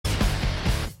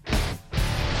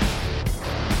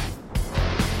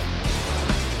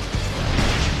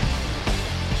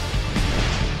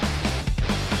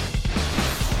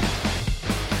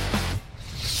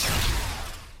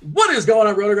What is going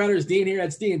on, Roto Grinders? Dean here.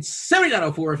 That's Dean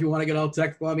 7904 if you want to get all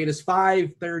technical. I mean, it's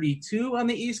 5:32 on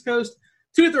the East Coast,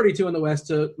 2:32 on the West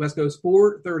Coast,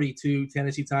 4:32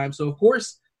 Tennessee time. So, of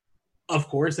course,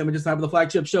 I'm just time for the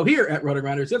flagship show here at Roto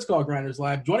Grinders. It's called Grinders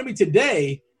Live. Joining me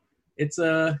today, it's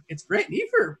Grant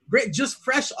Neefer. Great, just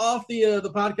fresh off the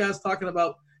podcast talking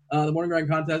about the Morning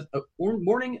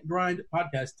Grind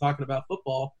podcast talking about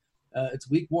football. It's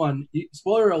week one.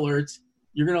 Spoiler alert,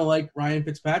 you're going to like Ryan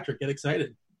Fitzpatrick. Get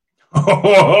excited.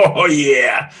 Oh,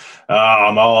 yeah.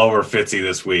 I'm all over Fitzy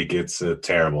this week. It's a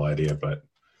terrible idea, but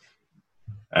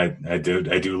I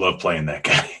do love playing that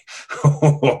guy.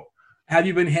 Have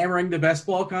you been hammering the best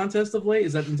ball contest of late?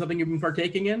 Is that something you've been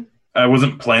partaking in? I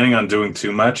wasn't planning on doing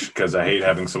too much because I hate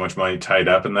having so much money tied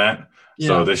up in that. Yeah.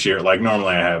 So this year, like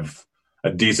normally I have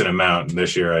a decent amount, and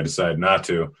this year I decided not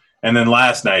to. And then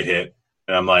last night hit,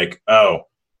 and I'm like, oh,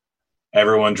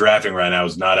 everyone drafting right now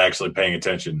is not actually paying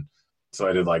attention. So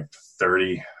I did like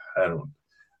 30. I don't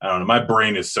know. My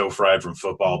brain is so fried from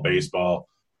football, baseball,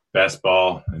 best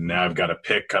ball, and now I've got a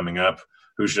pick coming up.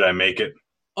 Who should I make it?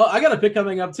 Oh, I got a pick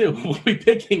coming up too. We'll be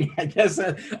picking, I guess.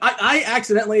 I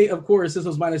accidentally, of course, this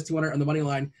was minus 200 on the money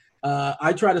line.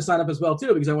 I tried to sign up as well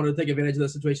too because I wanted to take advantage of the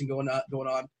situation going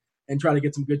on and try to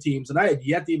get some good teams. And I had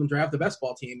yet to even draft the best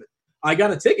ball team. I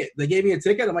got a ticket. They gave me a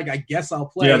ticket. I'm like, I guess I'll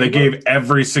play. Yeah, they gave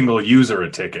every single user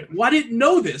a ticket. Well, I didn't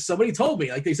know this. Somebody told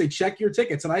me. Like, they say, check your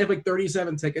tickets. And I have like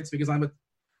 37 tickets because I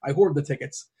hoard the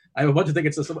tickets. I have a bunch of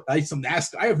tickets. I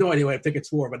have no idea what I have tickets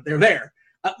for, but they're there.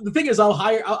 The thing is,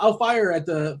 I'll fire at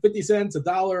the 50 cents,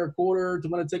 $1, a quarter to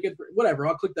win a ticket, whatever.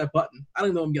 I'll click that button. I don't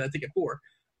even know what I'm getting a ticket for.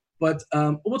 But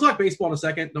we'll talk baseball in a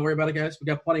second. Don't worry about it, guys. We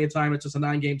got plenty of time. It's just a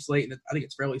 9-game slate, and I think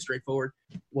it's fairly straightforward.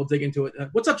 We'll dig into it.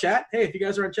 What's up, chat? Hey, if you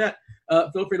guys are in chat,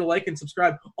 feel free to like and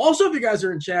subscribe. Also, if you guys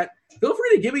are in chat, feel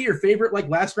free to give me your favorite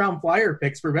last round flyer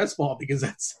picks for best ball because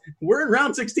we're in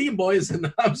round 16, boys,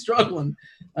 and I'm struggling.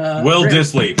 Will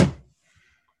Dissly.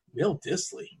 Will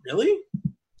Dissly, really?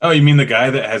 Oh, you mean the guy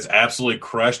that has absolutely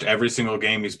crushed every single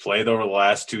game he's played over the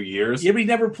last 2 years? Yeah, but he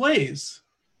never plays.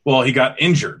 Well, he got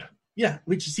injured. Yeah,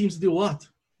 which seems to do a lot.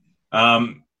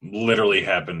 Literally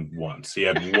happened once. He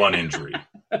had one injury.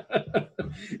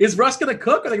 Is Russ going to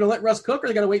cook? Are they going to let Russ cook, or are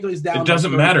they going to wait till he's down? It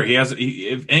doesn't matter.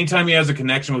 Anytime he has a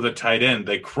connection with a tight end,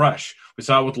 they crush. We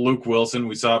saw it with Luke Wilson.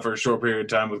 We saw it for a short period of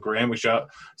time with Graham. We saw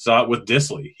it with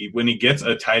Dissly. When he gets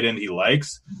a tight end he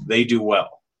likes, they do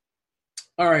well.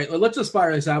 All right, let's just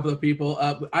fire this out for the people.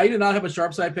 I did not have a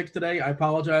sharp side pick today. I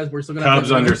apologize. We're still going to have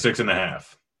Cubs under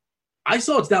 6.5. I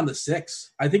saw it's down to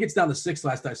 6. I think it's down to 6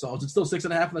 last I saw. Is it still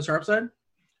 6.5 on the sharp side?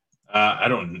 I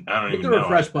don't even know. Hit the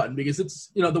refresh button because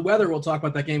it's the weather. We'll talk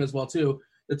about that game as well too.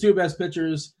 The 2 best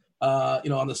pitchers,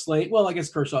 on the slate. Well, I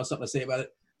guess Kershaw has something to say about it.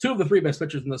 2 of the 3 best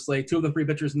pitchers in the slate. 2 of the 3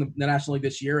 pitchers in the National League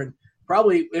this year, and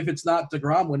probably if it's not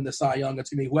DeGrom winning the Cy Young, it's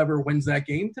going to be whoever wins that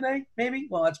game today. Maybe.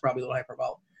 Well, that's probably a little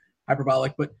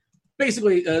hyperbolic, but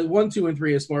basically 1, 2, and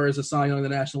 3 as far as the Cy Young in the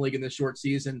National League in this short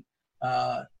season.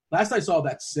 Last I saw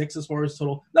that 6 as far as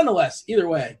total. Nonetheless, either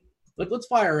way, let's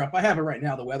fire up. I have it right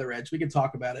now, the Weather Edge. We can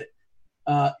talk about it.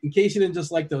 In case you didn't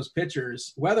just like those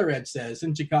pictures, Weather Edge says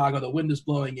in Chicago, the wind is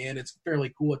blowing in. It's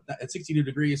fairly cool at 62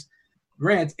 degrees.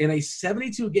 Grant, in a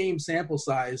 72-game sample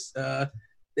size,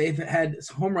 they've had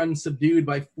home runs subdued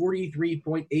by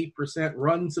 43.8%,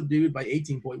 runs subdued by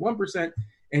 18.1%,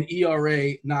 and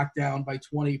ERA knocked down by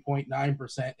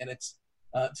 20.9%. And it's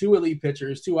 2 elite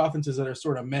pitchers, 2 offenses that are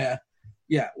sort of meh.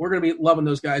 Yeah, we're going to be loving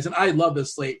those guys. And I love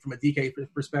this slate from a DK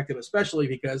perspective, especially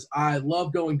because I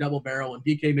love going double barrel, and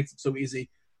DK makes it so easy.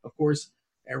 Of course,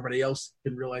 everybody else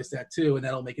can realize that too, and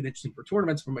that'll make it interesting for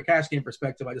tournaments. From a cash game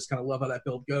perspective, I just kind of love how that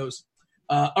build goes.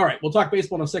 All right, we'll talk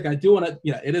baseball in a second. I do want to,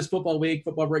 it is football week.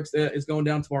 Football breaks is going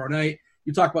down tomorrow night.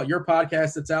 You talk about your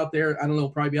podcast that's out there. I don't know,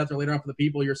 it'll probably be out there later on for the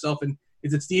people, yourself. And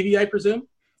is it Stevie, I presume?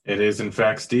 It is, in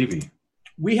fact, Stevie.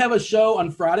 We have a show on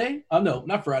Friday. Oh, no,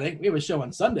 not Friday. We have a show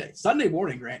on Sunday. Sunday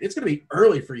morning, Grant. It's going to be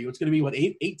early for you. It's going to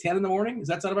be, 8:10 in the morning? Does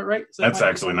that sound about right? That's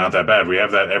actually not that bad. We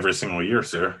have that every single year,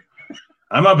 sir.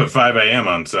 I'm up at 5 a.m.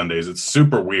 on Sundays. It's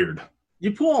super weird.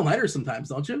 You pull all-nighters sometimes,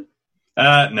 don't you?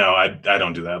 No, I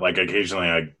don't do that. Like, occasionally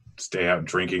I stay out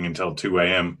drinking until 2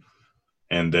 a.m.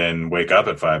 and then wake up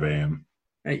at 5 a.m.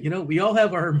 Hey, we all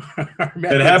have our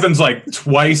methods. It happens like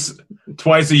twice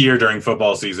a year during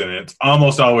football season. And it's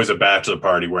almost always a bachelor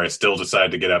party where I still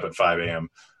decide to get up at 5 a.m.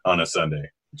 on a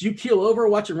Sunday. Did you keel over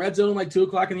watching Red Zone like 2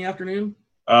 o'clock in the afternoon?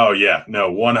 Oh, yeah.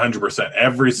 No, 100%.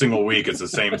 Every single week it's the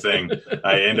same thing.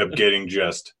 I end up getting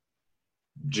just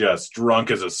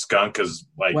drunk as a skunk because,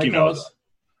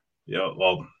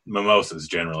 mimosas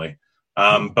generally.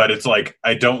 But it's like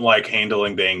I don't like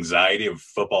handling the anxiety of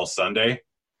football Sunday.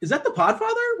 Is that the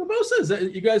Podfather mimosa? Is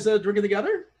that you guys drinking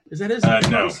together? Is that his?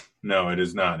 No, it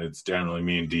is not. It's generally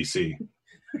me and DC.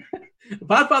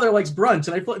 Podfather likes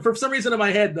brunch, and for some reason in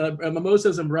my head,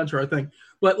 mimosas and brunch are a thing.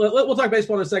 But we'll talk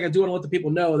baseball in a second. I do want to let the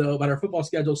people know, though, about our football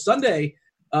schedule. Sunday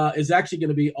is actually going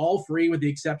to be all free with the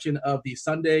exception of the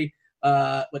Sunday.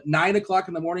 But 9 o'clock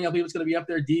in the morning, I believe it's going to be up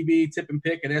there, DB, Tip and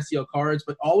Pick, and SEO cards.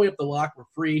 But all the way up the lock, we're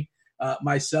free.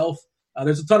 Myself,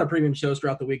 there's a ton of premium shows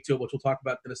throughout the week, too, which we'll talk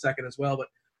about in a second as well. But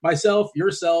myself,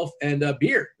 yourself, and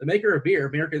Beer, the maker of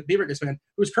Beer, Beavericus fan,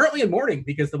 who's currently in mourning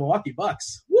because the Milwaukee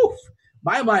Bucks, woof,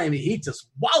 my Miami Heat just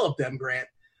walloped them, Grant.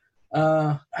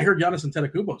 I heard Giannis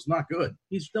Antetokounmpo is not good.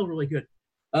 He's still really good.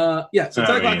 So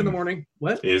 10 o'clock in the morning.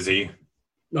 What? Is he?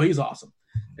 No, he's awesome.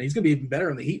 And he's going to be even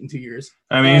better in the Heat in 2 years.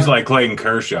 I mean, he's like Clayton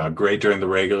Kershaw, great during the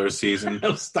regular season.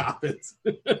 Oh, stop it.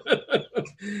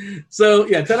 So,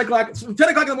 10 o'clock in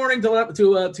the morning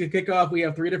to kick off. We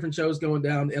have 3 different shows going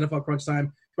down. The NFL Crunch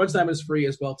Time. Crunch Time is free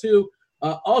as well, too.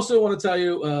 Also want to tell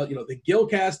you, the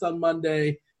Gilcast on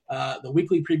Monday, the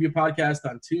weekly preview podcast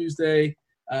on Tuesday.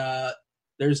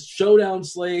 There's showdown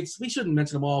slates. We shouldn't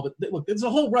mention them all, but look, there's a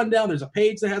whole rundown. There's a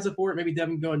page that has it for it. Maybe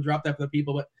Devin can go and drop that for the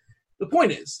people. But the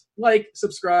point is,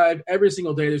 subscribe. Every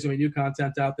single day there's going to be new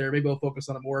content out there. Maybe we'll focus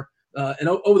on it more. And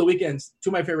over the weekends, 2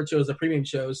 of my favorite shows, the premium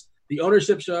shows, the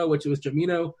Ownership Show, which was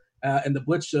Jamino, and the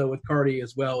Blitz Show with Cardi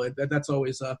as well. That's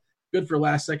always good for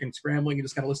last-second scrambling. You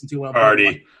just kind of listen to when I'm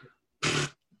Cardi.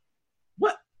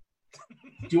 What?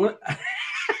 Do you want –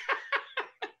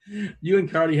 You and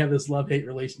Cardi have this love-hate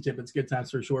relationship. It's good times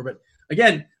for sure. But,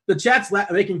 again, the chat's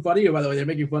making fun of you, by the way. They're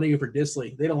making fun of you for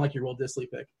Disley. They don't like your Will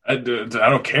Disley pick. I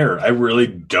don't care. I really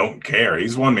don't care.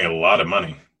 He's won me a lot of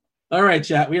money. All right,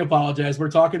 chat. We apologize.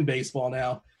 We're talking baseball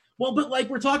now. Well, but,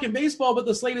 we're talking baseball, but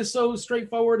the slate is so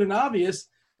straightforward and obvious.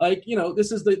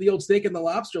 This is the old steak and the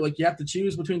lobster. You have to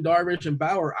choose between Darvish and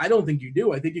Bauer. I don't think you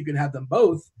do. I think you can have them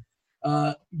both.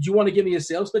 Do you want to give me a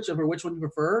sales pitch over which one you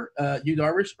prefer, Yu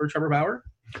Darvish or Trevor Bauer?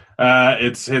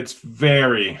 It's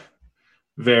very,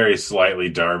 very slightly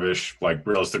Darvish.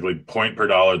 Realistically, point per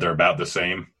dollar, they're about the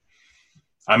same.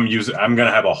 I'm going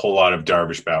to have a whole lot of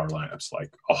Darvish Bauer lineups,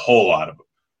 a whole lot of them.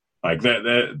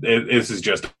 This is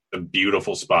just a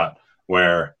beautiful spot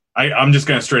where I'm just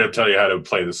going to straight up tell you how to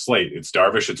play the slate. It's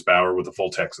Darvish, it's Bauer with a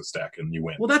full Texas stack, and you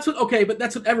win. Well, that's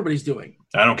what everybody's doing.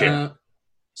 I don't care.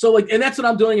 And that's what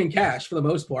I'm doing in cash for the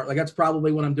most part. That's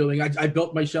probably what I'm doing. I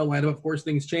built my shell lineup. Of course,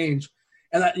 things change.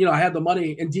 And, I had the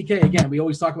money. And DK, again, we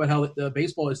always talk about how the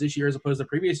baseball is this year as opposed to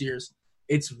previous years.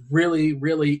 It's really,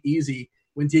 really easy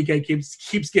when DK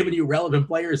keeps giving you relevant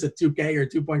players at 2K or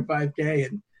 2.5K.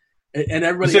 And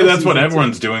everybody else that's what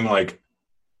everyone's doing.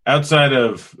 Outside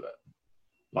of,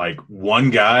 one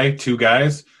guy, 2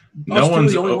 guys, no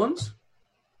one's – the only ones?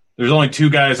 There's only 2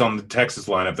 guys on the Texas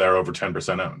lineup that are over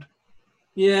 10% owned.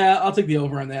 Yeah, I'll take the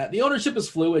over on that. The ownership is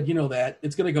fluid. You know that.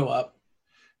 It's going to go up.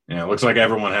 Yeah, it looks like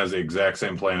everyone has the exact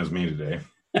same plan as me today.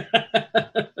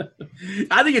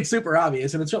 I think it's super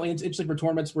obvious, and it's certainly interesting for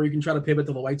tournaments where you can try to pivot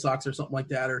to the White Sox or something like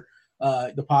that, or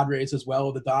the Padres as well,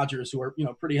 or the Dodgers, who are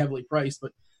pretty heavily priced.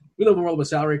 But we live in a world with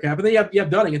salary cap, and then you have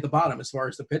Dunning at the bottom as far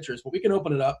as the pitchers. But we can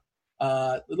open it up.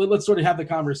 Let's sort of have the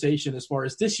conversation as far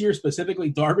as this year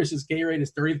specifically. Darvish's K rate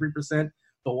is 33%.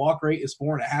 The walk rate is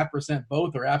 4.5%.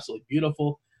 Both are absolutely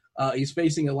beautiful. He's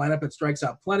facing a lineup that strikes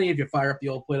out plenty if you fire up the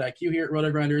old plate IQ here at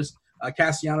Roto Grinders.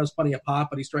 Castellanos, plenty of pop,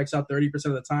 but he strikes out 30%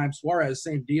 of the time. Suarez,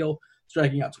 same deal,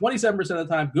 striking out 27% of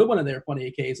the time. Goodwin in there, plenty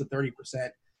of Ks at 30%.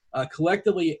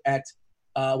 Collectively at,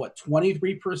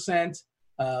 23%.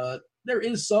 There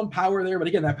is some power there, but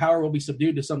again, that power will be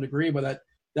subdued to some degree by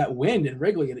that wind in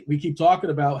Wrigley. And we keep talking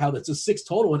about how that's a 6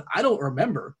 total, and I don't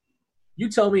remember. You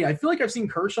tell me. I feel like I've seen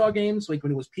Kershaw games, when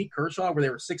it was peak Kershaw, where they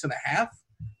were 6.5.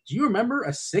 Do you remember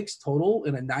a 6 total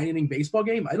in a 9-inning baseball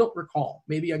game? I don't recall.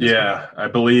 Maybe I just I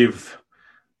believe.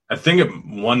 I think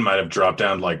one might have dropped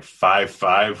down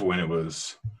 5-5 when it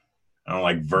was,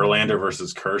 Verlander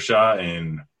versus Kershaw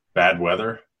in bad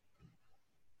weather.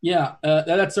 Yeah,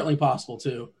 that's certainly possible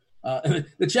too.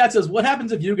 The chat says, "What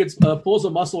happens if you pulls a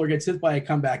muscle or gets hit by a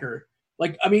comebacker?"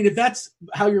 If that's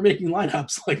how you're making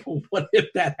lineups, what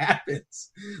if that happens?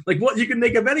 What you can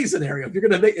make of any scenario.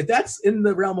 If that's in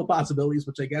the realm of possibilities,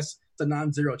 which I guess it's a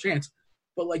non-zero chance,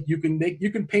 but you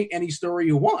can paint any story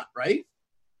you want, right?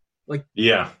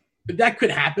 That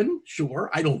could happen. Sure.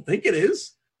 I don't think it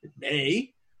is. It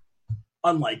may.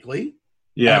 Unlikely.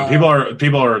 Yeah.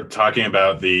 People are talking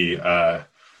about the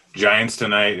Giants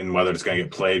tonight and whether it's going to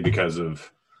get played because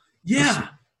of. Yeah.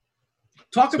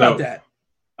 Talk about that.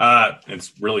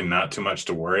 It's really not too much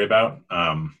to worry about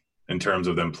in terms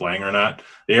of them playing or not.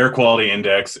 The air quality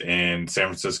index in San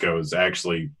Francisco is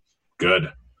actually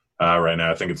good. right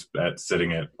now. I think it's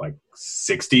sitting at like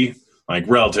 60, like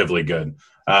relatively good.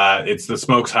 It's the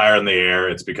smoke's higher in the air.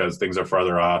 It's because things are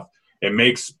farther off. It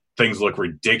makes things look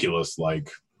ridiculous, like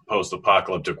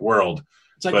post-apocalyptic world.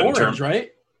 It's like orange,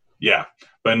 right? Yeah.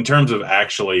 But in terms of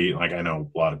actually, like, I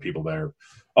know a lot of people there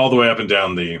all the way up and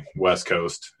down the West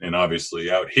Coast, and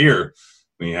obviously out here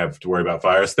we have to worry about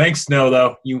fires. Thanks, Snow,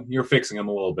 though. You're fixing them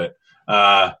a little bit.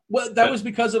 Well, that was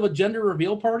because of a gender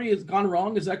reveal party has gone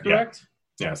wrong. Is that correct?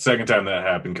 Yeah. Second time that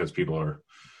happened because people are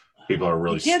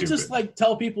really stupid. You can't just like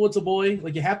tell people it's a boy.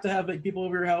 Like you have to have like people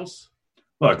over your house.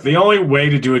 Look, the only way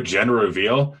to do a gender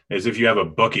reveal is if you have a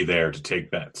bookie there to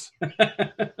take bets.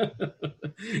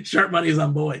 Sharp money's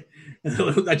on boy.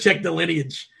 I checked the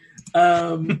lineage.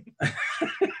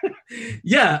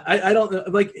 Yeah, I don't know.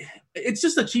 Like, it's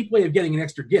just a cheap way of getting an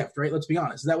extra gift, right? Let's be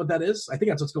honest. Is that what that is? I think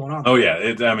that's what's going on. Oh,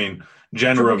 yeah.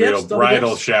 Gender reveal,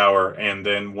 bridal shower, and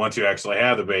then once you actually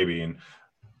have the baby, and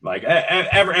like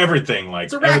everything,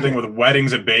 like everything with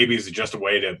weddings and babies is just a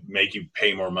way to make you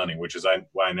pay more money, which is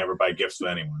why I never buy gifts to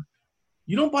anyone.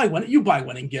 You don't buy you buy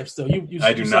wedding gifts though.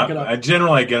 I do not. I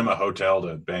generally get them a hotel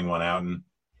to bang one out and.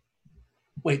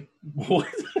 Wait, what?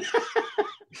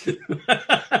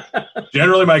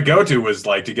 Generally, my go-to was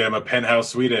like to get them a penthouse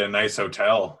suite at a nice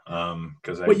hotel.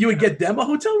 Wait, you would get them a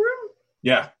hotel room?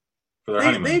 Yeah, for their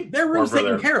honeymoon. Their room's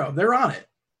taken care of. They're on it.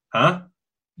 Huh?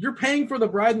 You're paying for the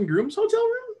bride and groom's hotel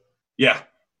room? Yeah.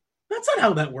 That's not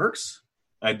how that works.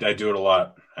 I do it a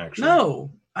lot, actually.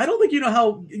 No, I don't think you know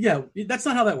how. Yeah, that's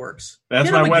not how that works.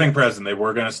 That's my wedding present. They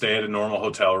were going to stay at a normal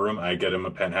hotel room. I get them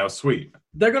a penthouse suite.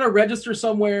 They're going to register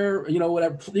somewhere,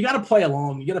 whatever. You got to play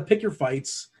along. You got to pick your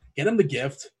fights. Get them the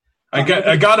gift. I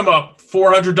got them a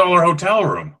 $400 hotel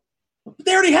room.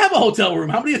 They already have a hotel room.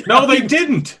 How many? No, they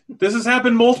didn't. This has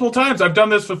happened multiple times. I've done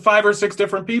this with 5 or 6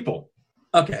 different people.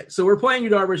 Okay, so we're playing Yu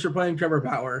Darvish. We're playing Trevor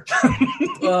Bauer.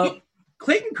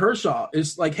 Clayton Kershaw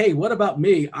is like, hey, what about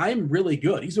me? I'm really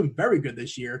good. He's been very good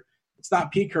this year. It's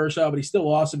not Pete Kershaw, but he's still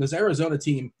awesome. His Arizona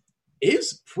team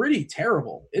is pretty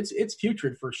terrible. It's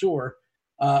putrid for sure.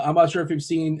 I'm not sure if you've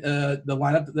seen the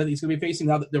lineup that he's going to be facing.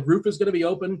 Now the roof is going to be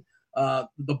open.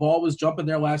 The ball was jumping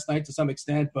there last night to some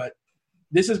extent, but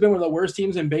this has been one of the worst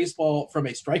teams in baseball from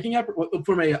a striking up,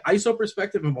 from a ISO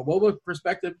perspective, from a WOBA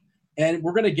perspective, and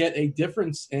we're going to get a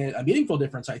difference, a meaningful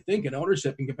difference, I think, in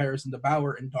ownership in comparison to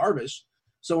Bauer and Darvish.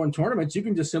 So in tournaments, you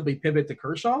can just simply pivot to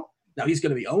Kershaw. Now he's going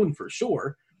to be owned for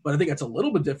sure, but I think that's a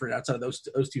little bit different outside of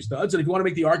those two studs. And if you want to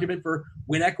make the argument for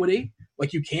win equity,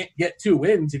 like you can't get 2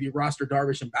 wins if you roster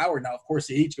Darvish and Bauer. Now, of course,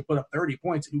 they each could put up 30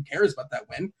 points. Who cares about that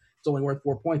win? It's only worth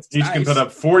 4 points. It's each nice. Can put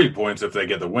up 40 points if they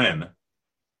get the win.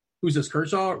 Who's this,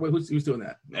 Kershaw? Who's doing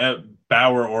that?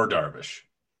 Bauer or Darvish.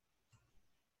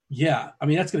 Yeah, I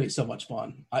mean, that's going to be so much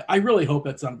fun. I really hope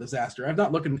that's not a disaster. I've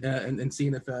not looked and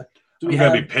seen if I'm going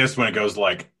to be pissed when it goes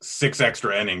like 6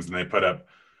 extra innings and they put up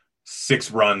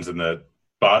 6 runs in the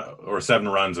or 7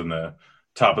 runs in the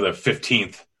top of the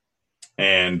 15th,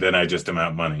 and then I just am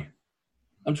out money.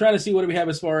 I'm trying to see what do we have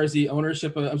as far as the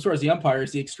ownership. As far as the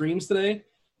umpires, the extremes today.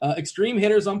 Extreme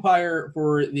hitters umpire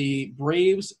for the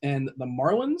Braves and the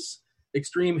Marlins.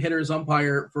 Extreme hitters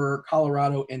umpire for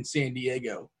Colorado and San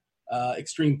Diego.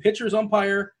 Extreme pitchers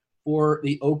umpire for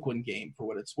the Oakland game, for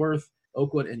what it's worth.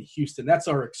 Oakland and Houston. That's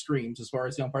our extremes as far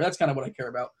as the umpire. That's kind of what I care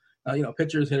about.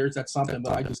 Pitchers, hitters, that's something,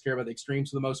 but I just care about the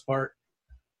extremes for the most part.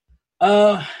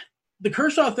 The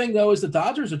Kershaw thing, though, is the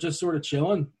Dodgers are just sort of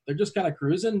chilling. They're just kind of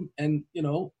cruising. And,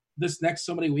 this next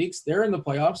so many weeks, they're in the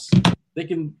playoffs. They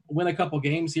can win a couple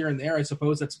games here and there. I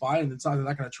suppose that's fine. They're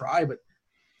not going to try. But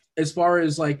as far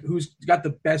as, like, who's got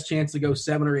the best chance to go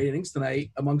 7 or 8 innings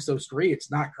tonight amongst those 3,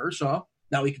 it's not Kershaw.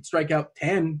 Now, he could strike out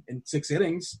 10 in 6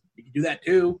 innings. He can do that,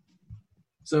 too.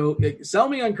 So sell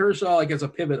me on Kershaw, like, as a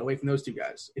pivot away from those 2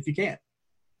 guys, if you can.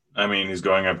 I mean, he's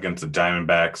going up against the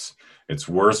Diamondbacks. It's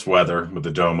worse weather with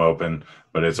the dome open,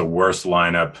 but it's a worse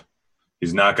lineup.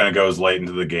 He's not going to go as late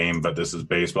into the game, but this is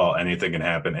baseball. Anything can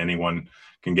happen. Anyone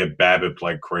can get BABIP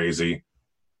like crazy.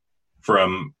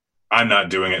 I'm not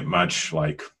doing it much.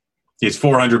 Like, he's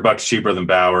 $400 cheaper than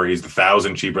Bauer. He's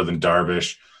 $1,000 cheaper than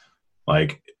Darvish.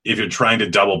 Like, if you're trying to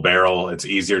double barrel, it's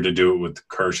easier to do it with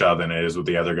Kershaw than it is with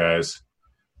the other guys.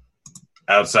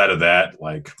 Outside of that,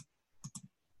 like,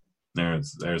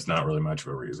 there's not really much of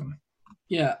a reason.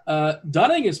 Yeah,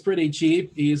 Dunning is pretty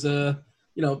cheap. He's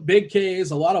big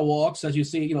Ks, a lot of walks, as you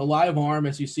see. Live arm,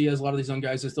 as you see, as a lot of these young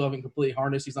guys that still haven't completely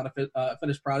harnessed. He's not a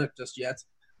finished product just yet,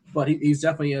 but he's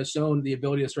definitely shown the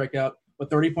ability to strike out with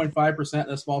 30.5%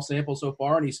 in a small sample so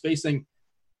far, and he's facing.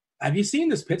 Have you seen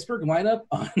this Pittsburgh lineup?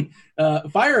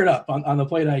 Fire it up on the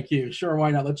Plate IQ. Sure,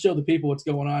 why not? Let's show the people what's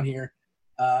going on here.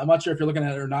 I'm not sure if you're looking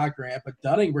at it or not, Grant, but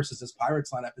Dunning versus this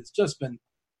Pirates lineup, it's just been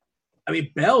 – I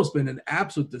mean, Bell's been an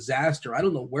absolute disaster. I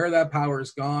don't know where that power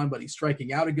has gone, but he's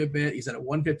striking out a good bit. He's at a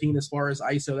 115 as far as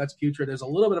ISO. That's putrid. There's a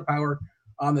little bit of power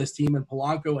on this team, and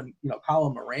Polanco and,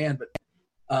 Colin Moran,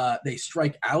 but they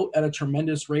strike out at a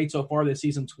tremendous rate so far this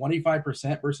season,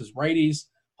 25% versus righties.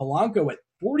 Polanco at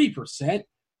 40%.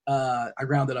 I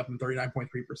rounded up from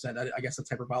 39.3%. I guess that's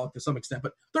hyperbolic to some extent,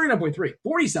 but 39.3.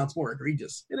 40 sounds more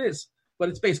egregious. It is, but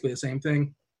it's basically the same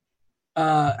thing.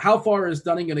 How far is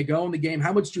Dunning going to go in the game?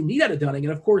 How much do you need out of Dunning?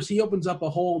 And, of course, he opens up a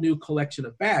whole new collection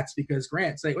of bats because,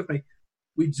 Grant, say it with me,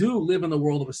 we do live in the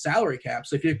world of a salary cap.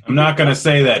 So I'm not going to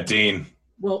say that, Dean.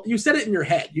 Well, you said it in your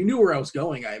head. You knew where I was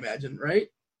going, I imagine, right?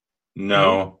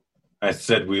 No. I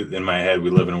said in my head we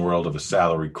live in a world of a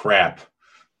salary crap.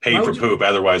 Paid for poop,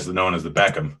 otherwise known as the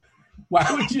Beckham. Why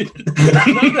would you?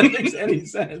 None of that makes any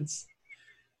sense.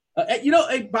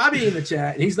 Bobby in the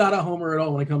chat, he's not a homer at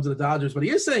all when it comes to the Dodgers, but he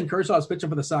is saying Kershaw's pitching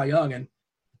for the Cy Young, and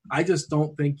I just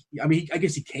don't think – I mean, I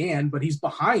guess he can, but he's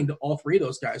behind all three of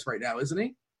those guys right now, isn't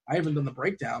he? I haven't done the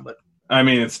breakdown, but – I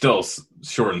mean, it's still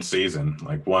shortened season.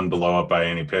 Like, one blow up by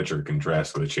any pitcher can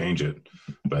drastically change it.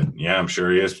 But, yeah, I'm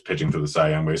sure he is pitching for the Cy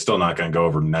Young, but he's still not going to go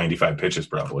over 95 pitches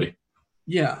probably.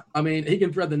 Yeah, I mean, he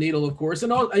can thread the needle, of course.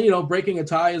 And, breaking a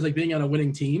tie is like being on a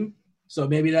winning team. So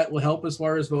maybe that will help as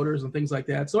far as voters and things like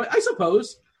that. So I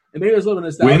suppose, and maybe there's a little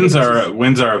bit of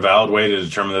wins are a valid way to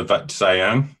determine the Cy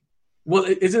Young. Well,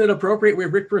 isn't it appropriate we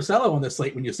have Rick Porcello on the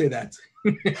slate when you say that?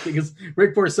 Because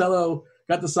Rick Porcello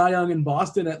got the Cy Young in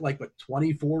Boston at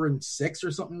 24-6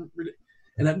 or something.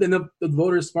 And then the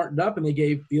voters smartened up and they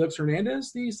gave Felix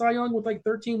Hernandez the Cy Young with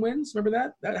 13 wins. Remember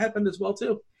that? That happened as well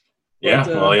too. Yeah,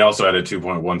 well, he also had a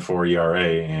 2.14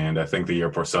 ERA, and I think the year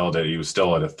Porcello did, he was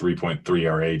still at a 3.3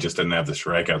 ERA. He just didn't have the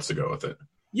strikeouts to go with it.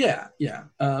 Yeah.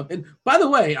 And by the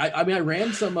way, I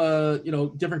ran some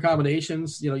different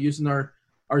combinations, using our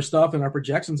stuff and our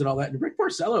projections and all that. And Rick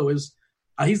Porcello is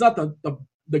he's not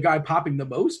the guy popping the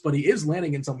most, but he is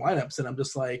landing in some lineups, and I'm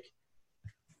just like,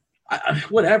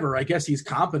 whatever. I guess he's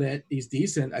competent. He's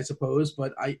decent, I suppose,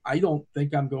 but I don't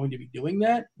think I'm going to be doing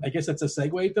that. I guess that's a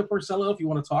segue to Porcello if you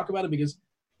want to talk about it, because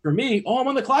for me, I'm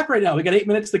on the clock right now. We got 8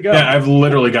 minutes to go. Yeah, I've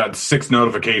literally got 6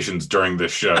 notifications during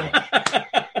this show.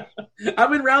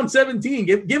 I'm in round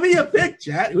 17. Give me a pick,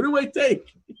 chat. Who do I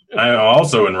take? I'm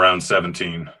also in round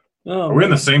 17. Oh, Are we in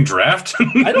the same draft?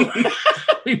 I don't.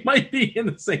 We might be in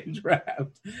the same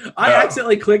draft. I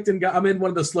accidentally clicked and I'm in one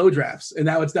of the slow drafts, and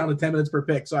now it's down to 10 minutes per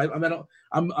pick. So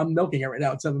I'm milking it right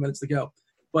now. It's 7 minutes to go.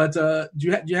 But do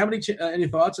you have any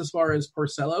thoughts as far as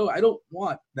Porcello? I don't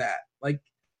want that. I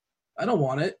don't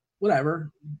want it.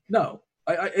 Whatever. No.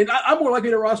 I'm more likely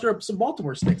to roster up some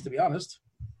Baltimore sticks, to be honest.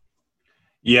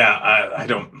 Yeah, I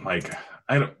don't want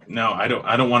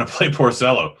to play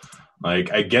Porcello. I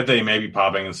get that he may be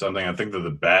popping in something. I think that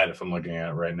the bat, if I'm looking at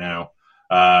it right now,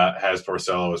 has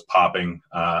Porcello as popping.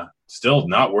 Still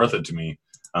not worth it to me.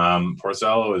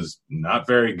 Porcello is not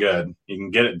very good. He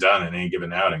can get it done in any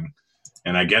given outing.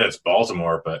 And I get it's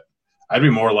Baltimore, but I'd be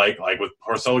more like with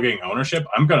Porcello getting ownership,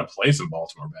 I'm going to play some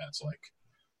Baltimore bats.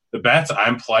 The bats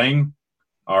I'm playing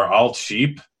are all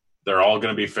cheap. They're all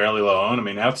going to be fairly low owned. I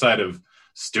mean, outside of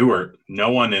Stewart, no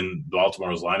one in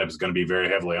Baltimore's lineup is going to be very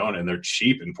heavily owned, and they're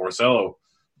cheap. And Porcello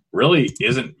really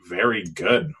isn't very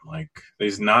good.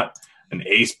 He's not an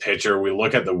ace pitcher. We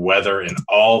look at the weather in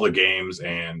all the games,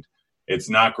 and it's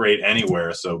not great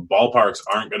anywhere. So ballparks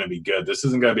aren't going to be good. This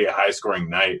isn't going to be a high-scoring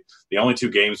night. The only 2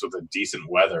 games with a decent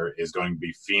weather is going to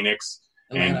be Phoenix,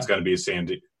 Atlanta. And it's going to be San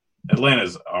Diego.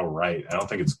 Atlanta's all right. I don't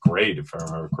think it's great, if I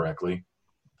remember correctly.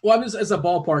 Well, I'm just as a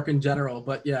ballpark in general,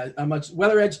 but yeah, how much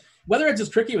Weather Edge is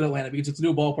tricky with Atlanta because it's a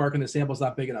new ballpark and the sample's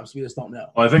not big enough, so we just don't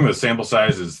know. Well, I think the sample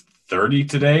size is 30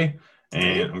 today,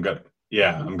 and I'm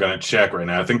gonna check right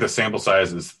now. I think the sample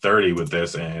size is 30 with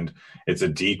this, and it's a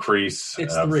decrease.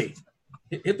 It's 3.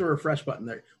 Hit the refresh button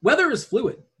there. Weather is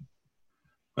fluid.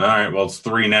 All right, well, it's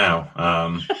 3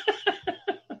 now.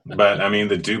 But I mean,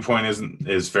 the dew point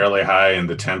is fairly high, and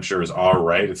the temperature is all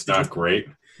right. It's not great.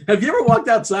 Have you ever walked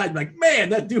outside and man,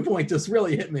 that dew point just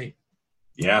really hit me?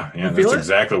 Yeah, that's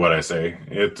exactly what I say.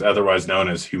 It's otherwise known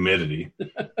as humidity.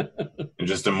 And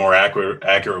just a more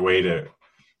accurate way to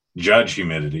judge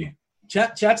humidity.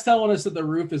 Chat's telling us that the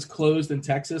roof is closed in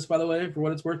Texas, by the way, for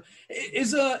what it's worth.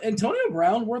 Is Antonio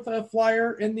Brown worth a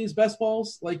flyer in these best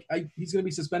balls? He's going to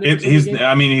be suspended?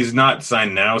 He's not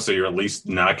signed now, so you're at least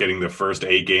not getting the first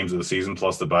 8 games of the season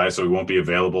plus the bye, so he won't be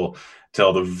available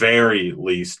till the very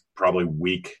least probably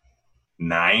week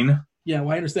 9. Yeah,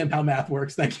 well, I understand how math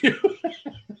works. Thank you.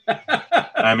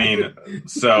 I mean,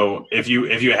 so if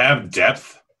you have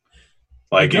depth,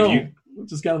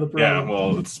 which is kind of the problem. Yeah,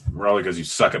 well, it's probably because you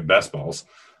suck at best balls.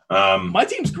 My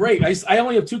team's great. I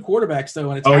only have 2 quarterbacks,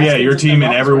 though. And it's your team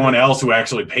and everyone else who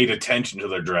actually paid attention to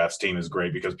their drafts team is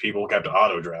great because people kept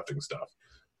auto-drafting stuff.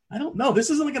 I don't know. This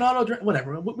isn't like an auto-draft.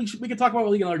 Whatever. We can talk about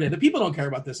league another day. The people don't care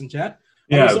about this in chat.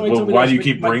 Yeah, well, why do you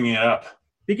keep bringing it up?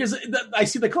 Because I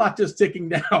see the clock just ticking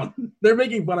down. They're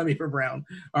making fun of me for Brown.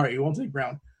 All right, you won't take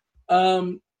Brown.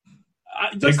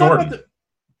 Take Gordon.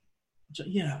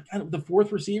 The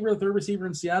 4th receiver, the 3rd receiver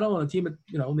in Seattle, and a team,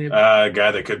 they have a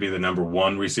guy that could be the number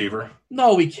 1 receiver.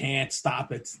 No, we can't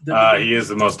stop it. He is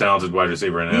the most talented wide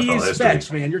receiver in NFL history.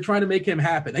 Fetch, man. You're trying to make him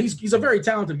happen. He's a very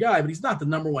talented guy, but he's not the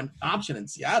number 1 option in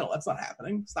Seattle. That's not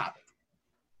happening. Stop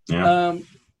it. Yeah.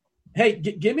 Hey,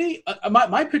 give me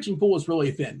my pitching pool is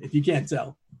really thin. If you can't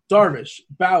tell, Darvish,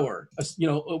 Bauer,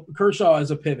 Kershaw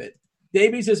as a pivot.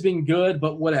 Davies has been good,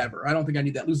 but whatever. I don't think I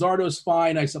need that. Luzardo's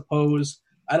fine, I suppose.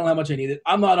 I don't know how much I need it.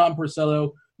 I'm not on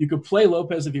Porcello. You could play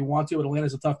Lopez if you want to, but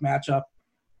Atlanta's a tough matchup.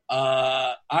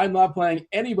 I'm not playing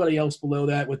anybody else below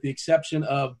that with the exception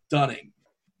of Dunning.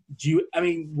 What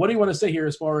do you want to say here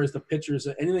as far as the pitchers?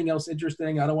 Anything else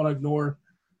interesting? I don't want to ignore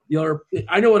the other.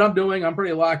 I know what I'm doing. I'm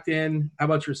pretty locked in. How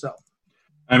about yourself?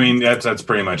 That's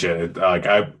pretty much it.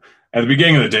 At the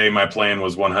beginning of the day, my plan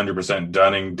was 100%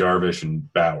 Dunning, Darvish,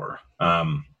 and Bauer. I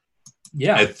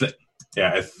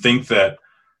think that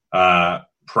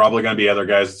probably going to be other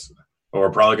guys, or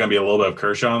probably going to be a little bit of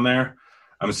Kershaw in there.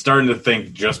 I'm starting to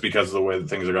think just because of the way that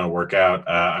things are going to work out,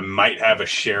 I might have a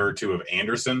share or 2 of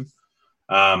Anderson,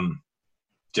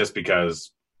 just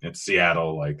because it's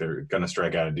Seattle. Like they're going to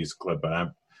strike out a decent clip, but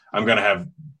I'm going to have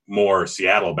more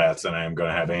Seattle bats than I am going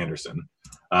to have Anderson.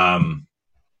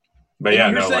 But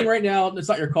yeah, you're saying right now it's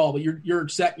not your call, but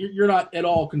you're not at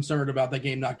all concerned about that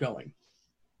game not going.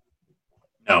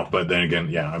 No, but then again,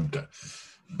 yeah,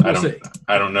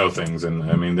 I don't know things,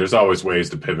 and there's always ways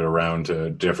to pivot around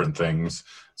to different things.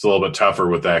 It's a little bit tougher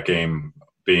with that game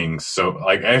being so.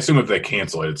 I assume if they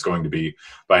cancel it, it's going to be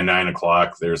by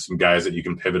 9:00. There's some guys that you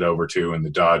can pivot over to in the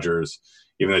Dodgers,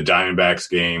 even the Diamondbacks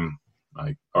game.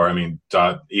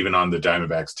 Even on the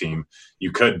Diamondbacks team,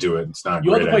 you could do it. It's not.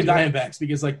 You have to play Diamondbacks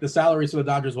because the salaries for the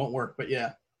Dodgers won't work. But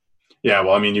yeah. Yeah,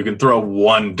 well, you can throw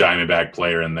one Diamondback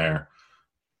player in there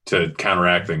to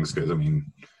counteract things because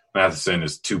Matheson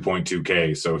is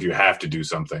 2.2K. So if you have to do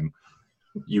something,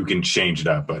 you can change it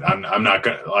up. But I'm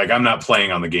not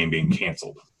playing on the game being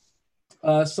canceled.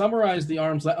 Summarize the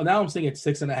arms. Now I'm seeing it's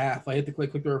 6.5. I hit the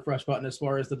click the refresh button as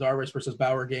far as the Darvish versus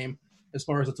Bauer game. As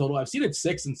far as the total, I've seen it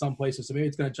 6 in some places, so maybe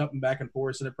it's going to jump back and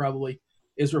forth, and it probably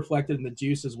is reflected in the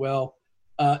juice as well.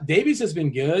 Davies has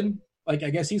been good. I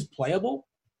guess he's playable,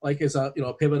 as a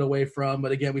pivot away from.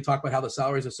 But again, we talk about how the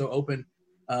salaries are so open,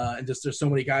 and just there's so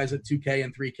many guys at 2K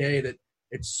and 3K that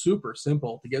it's super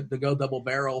simple to go double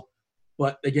barrel.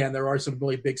 But again, there are some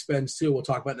really big spends too. We'll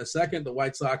talk about in a second. The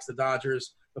White Sox, the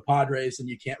Dodgers, the Padres, and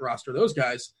you can't roster those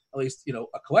guys. At least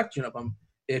a collection of them.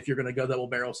 If you're going to go double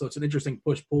barrel. So it's an interesting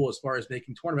push-pull as far as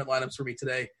making tournament lineups for me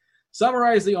today.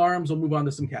 Summarize the arms. We'll move on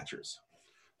to some catchers.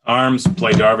 Arms,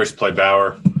 play Darvish, play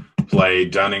Bauer, play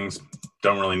Dunnings.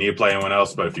 Don't really need to play anyone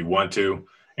else, but if you want to,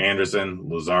 Anderson,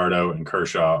 Luzardo, and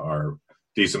Kershaw are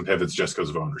decent pivots just because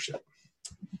of ownership.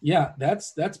 Yeah,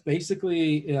 that's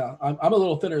basically, I'm a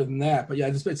little thinner than that, but yeah,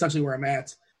 that's essentially where I'm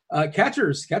at.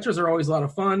 Catchers are always a lot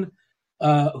of fun.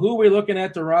 Who are we looking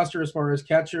at to roster as far as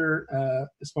catcher,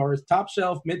 as far as top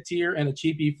shelf, mid-tier, and a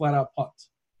cheapie flat-out punt?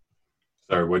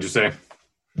 Sorry, what'd you say?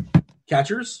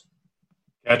 Catchers.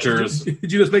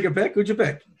 Did you just make a pick? Who'd you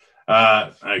pick?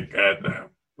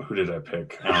 Who did I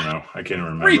pick? I don't know. I can't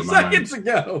remember. 3 seconds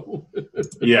ago.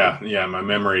 Yeah, my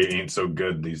memory ain't so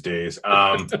good these days.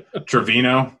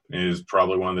 Trevino is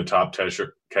probably one of the top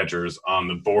catchers on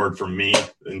the board for me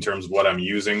in terms of what I'm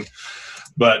using.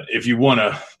 But if you want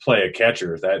to play a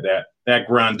catcher, that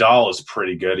Grandal is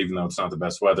pretty good, even though it's not the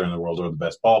best weather in the world or the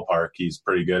best ballpark. He's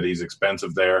pretty good. He's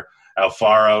expensive there.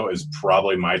 Alfaro is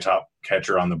probably my top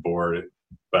catcher on the board,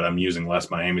 but I'm using less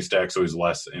Miami stack, so he's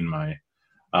less in my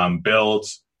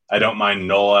builds. I don't mind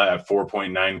Nola at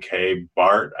 4.9K.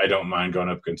 Bart, I don't mind going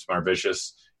up against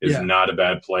Marvicious. Is not a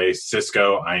bad play.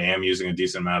 Cisco, I am using a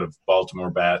decent amount of Baltimore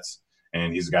bats.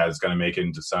 And he's a guy that's going to make it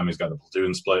into some. He's got the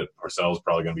platoon split. Porcello's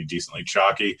probably going to be decently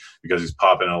chalky because he's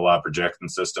popping in a lot of projection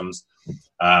systems.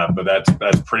 But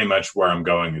that's pretty much where I'm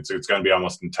going. It's going to be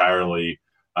almost entirely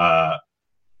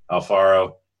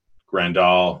Alfaro,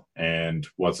 Grandal, and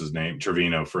what's his name?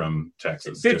 Trevino from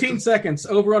Texas. 15 seconds.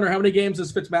 Over-under. How many games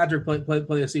does Fitzmagic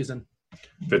play a season?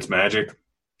 Fitzmagic,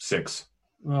 6.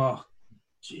 Oh,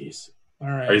 jeez. All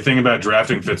right. Are you thinking about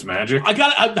drafting Fitzmagic?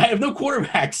 I have no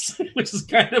quarterbacks, which is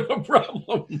kind of a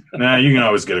problem. Nah, you can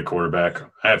always get a quarterback.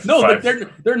 I have but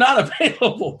they're not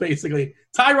available, basically.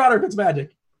 Tyrod or Fitzmagic?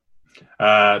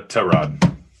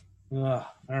 Tyrod. All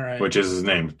right. Which is his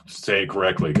name. Say it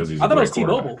correctly because he's I thought it was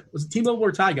T-Mobile. Was it T-Mobile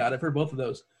or Ty God? I've heard both of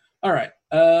those. All right.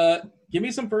 Give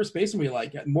me some first baseman we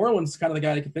like. Moreland's kind of the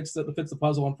guy that fits the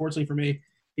puzzle. Unfortunately for me,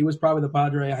 he was probably the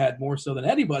Padre I had more so than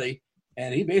anybody.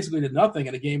 And he basically did nothing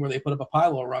in a game where they put up a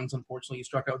pile of runs. Unfortunately, he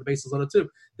struck out with the bases loaded too.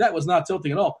 That was not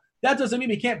tilting at all. That doesn't mean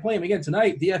we can't play him again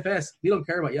tonight. DFS, we don't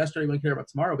care about yesterday. We don't care about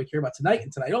tomorrow. We care about tonight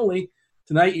and tonight only.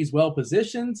 Tonight, he's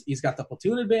well-positioned. He's got the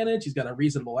platoon advantage. He's got a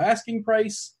reasonable asking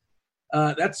price.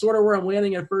 That's sort of where I'm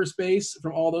landing at first base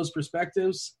from all those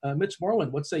perspectives. Mitch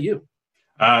Moreland, what say you?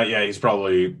 Yeah, he's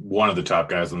probably one of the top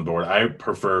guys on the board. I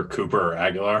prefer Cooper or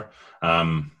Aguilar.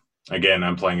 Again,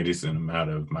 I'm playing a decent amount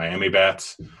of Miami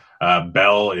bats.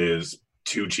 Bell is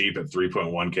too cheap at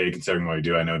 3.1K considering what we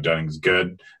do. I know Dunning's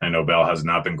good. I know Bell has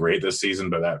not been great this season,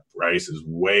 but that price is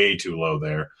way too low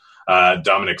there.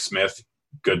 Dominic Smith,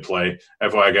 good play.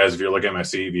 FYI, guys, if you're looking at my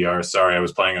CVR, sorry, I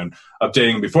was planning on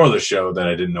updating before the show that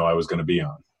I didn't know I was going to be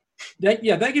on. Thank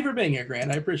you for being here,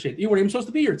 Grant. I appreciate it. You weren't even supposed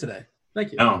to be here today.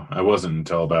 Thank you. No, I wasn't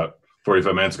until about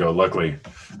 45 minutes ago. Luckily,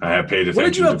 I have paid attention. What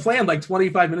did you have planned like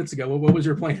 25 minutes ago? What was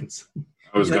your plans?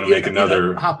 I was going to make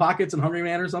another Hot Pockets and Hungry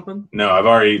Man or something. No, I've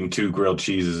already eaten 2 grilled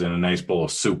cheeses and a nice bowl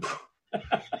of soup.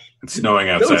 It's snowing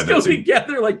outside. Those go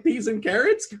together like peas and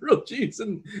carrots, grilled cheese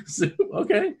and soup.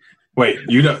 Okay. Wait,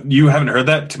 you haven't heard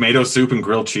that? Tomato soup and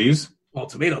grilled cheese? Well,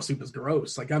 tomato soup is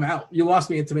gross. Like I'm out. You lost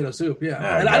me in tomato soup.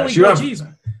 Yeah, and gosh, I don't eat grilled cheese.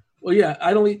 Well, yeah,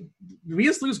 I don't eat. Did we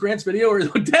just lose Grant's video, or is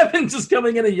Devin just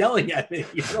coming in and yelling at me?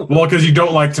 Well, because you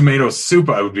don't like tomato soup,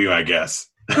 I would be my guess.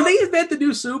 Did they invent the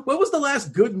new soup? What was the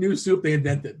last good new soup they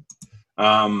invented?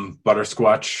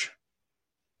 Buttersquatch.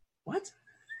 What?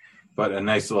 But a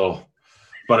nice little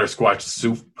buttersquatch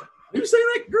soup. Are you saying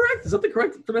that correct? Is that the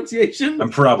correct pronunciation? I'm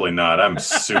probably not. I'm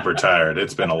super tired.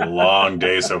 It's been a long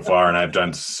day so far, and I've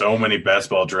done so many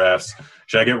best ball drafts.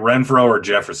 Should I get Renfroe or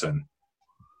Jefferson?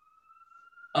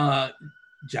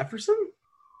 Jefferson?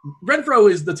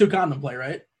 Renfroe is the 2 condom play,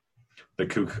 right? The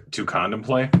 2 condom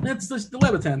play? It's the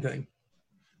Levitan thing.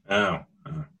 Oh.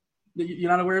 You're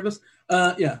not aware of this?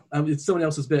 Yeah. It's someone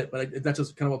else's bit, but that's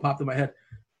just kind of what popped in my head.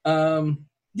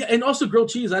 Yeah, and also grilled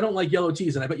cheese. I don't like yellow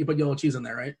cheese, and I bet you put yellow cheese in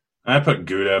there, right? I put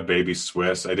Gouda, baby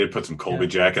Swiss. I did put some Colby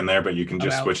Jack in there, but you can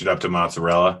just switch it up to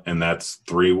mozzarella, and that's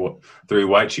 3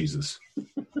 white cheeses.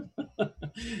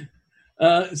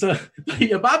 So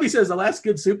Bobby says the last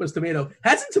good soup was tomato.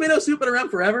 Hasn't tomato soup been around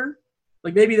forever?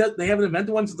 Like maybe they haven't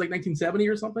invented one since like 1970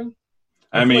 or something?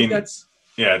 I mean,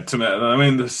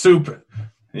 the soup,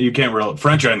 you can't really –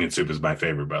 French onion soup is my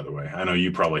favorite, by the way. I know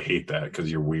you probably hate that because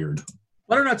you're weird.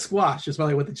 Butternut squash is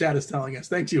probably what the chat is telling us.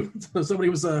 Thank you. So somebody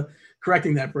was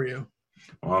correcting that for you.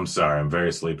 Well, I'm sorry. I'm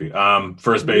very sleepy.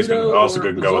 First baseman, also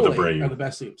good go with Abreu. Are the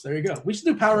best soups. There you go. We should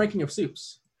do power ranking of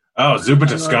soups. Oh, Zuppa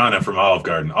Toscana from Olive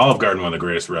Garden. Olive Garden, one of the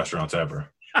greatest restaurants ever.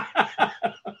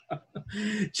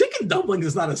 Chicken dumplings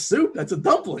is not a soup. That's a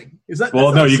dumpling. Is that?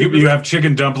 Well, no, you have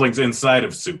chicken dumplings inside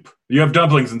of soup. You have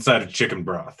dumplings inside of chicken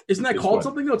broth. Isn't that called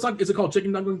something though? It's not. Is it called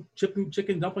chicken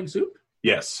dumpling soup?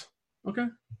 Yes. Okay.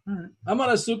 All right. I'm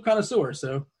not a soup connoisseur,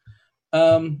 so.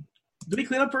 Did we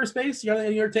clean up first base? You got any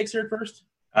of your takes here at first?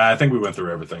 I think we went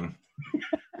through everything.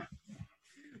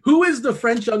 Who is the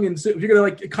French onion soup? If you're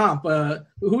going to comp,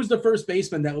 who's the first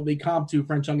baseman that will be comp to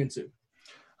French onion soup?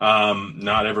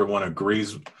 Not everyone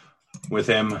agrees with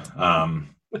him.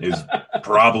 Is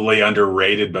probably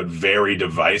underrated, but very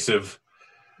divisive.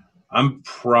 I'm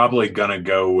probably going to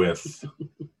go with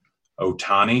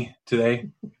Ohtani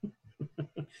today.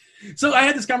 So I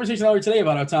had this conversation earlier today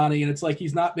about Ohtani, and it's like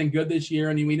he's not been good this year,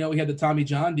 and we know he had the Tommy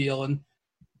John deal, and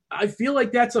I feel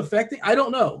like that's affecting – I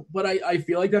don't know, but I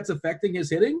feel like that's affecting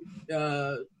his hitting.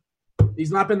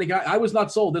 He's not been the guy – I was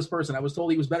not sold this person. I was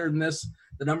told he was better than this.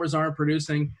 The numbers aren't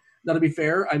producing. Now, to be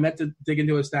fair, I meant to dig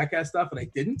into his StatCast stuff, and I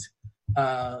didn't.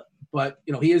 But,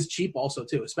 he is cheap also,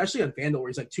 too, especially on FanDuel where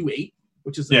he's like 2.8.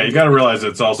 Which is you got to realize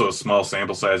it's also a small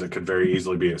sample size. It could very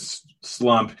easily be a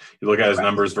slump. You look at his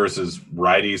numbers versus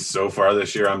righties so far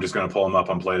this year. I'm just going to pull him up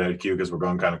on Plate IQ because we're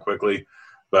going kind of quickly.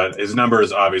 But his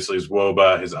numbers, obviously, his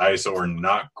WOBA, his ISO are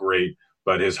not great,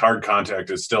 but his hard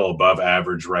contact is still above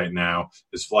average right now.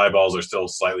 His fly balls are still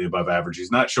slightly above average.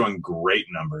 He's not showing great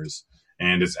numbers,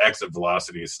 and his exit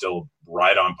velocity is still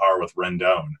right on par with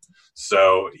Rendon.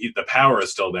 So the power is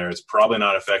still there. It's probably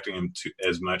not affecting him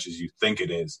as much as you think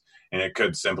it is. And it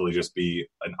could simply just be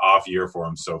an off year for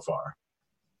him so far.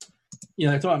 Yeah,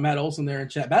 they're talking about Matt Olson there in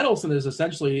chat. Matt Olson is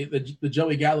essentially the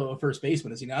Joey Gallo of first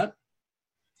baseman, is he not?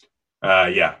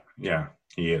 Yeah,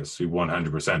 he is. He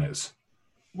 100% is.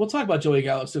 We'll talk about Joey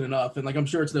Gallo soon enough, and I'm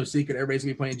sure it's no secret everybody's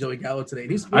gonna be playing Joey Gallo today.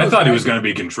 And I thought he was going to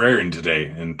be contrarian today,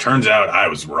 and turns out I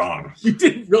was wrong. You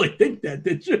didn't really think that,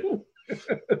 did you?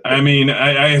 I mean,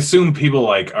 I assume people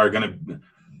are going to.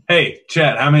 Hey,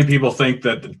 chat, how many people think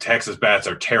that the Texas bats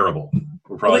are terrible?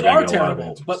 We're probably going to get a lot of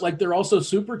answers. But they're also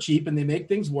super cheap and they make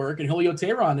things work. And Julio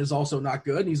Teheran is also not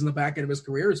good. He's in the back end of his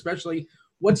career, especially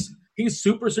he's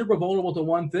super, super vulnerable to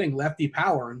one thing, lefty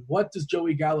power. And what does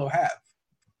Joey Gallo have?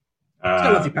 He's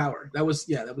got lefty power. That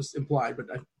was implied, but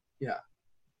yeah.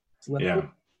 Yeah.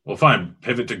 Well, fine.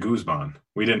 Pivot to Guzman.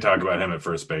 We didn't talk about him at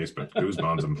first base, but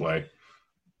Guzman's in play.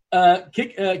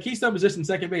 Keystone position,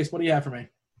 second base. What do you have for me?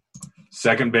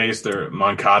 Second base, they're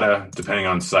Moncada, depending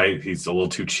on site. He's a little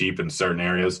too cheap in certain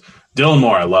areas. Dylan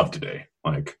Moore, I love today.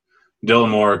 Dylan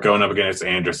Moore going up against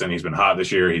Anderson. He's been hot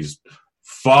this year. He's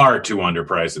far too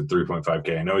underpriced at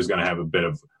 3.5K. I know he's going to have a bit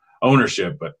of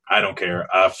ownership, but I don't care.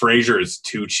 Frazier is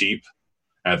too cheap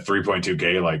at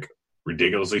 3.2K,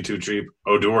 ridiculously too cheap.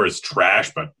 Odor is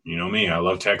trash, but you know me, I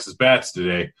love Texas bats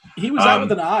today. He was out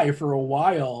with an eye for a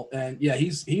while, and yeah,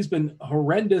 he's been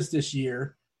horrendous this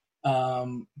year.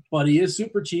 But he is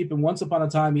super cheap, and once upon a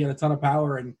time he had a ton of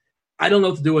power, and I don't know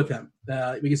what to do with him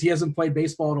because he hasn't played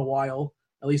baseball in a while,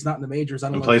 at least not in the majors. I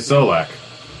don't know. Play Solak.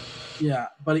 Yeah,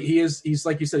 but he's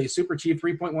like you said, he's super cheap,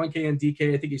 3.1K in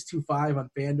DK. I think he's 2.5 on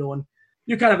FanDuel, and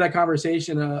you kind of have that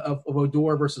conversation of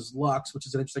Odor versus Lux, which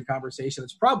is an interesting conversation.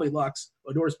 It's probably Lux.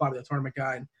 Odor is probably the tournament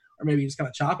guy, or maybe you just kind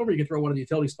of chop him, or you can throw one in the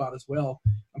utility spot as well.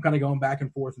 I'm kind of going back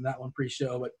and forth in that one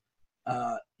pre-show, but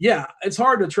yeah, it's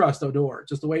hard to trust Odor,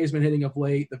 just the way he's been hitting of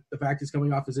late, the fact he's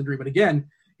coming off his injury. But again,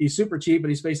 he's super cheap, and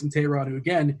he's facing Teheran, who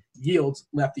again yields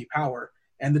lefty power.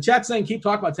 And the chat's saying keep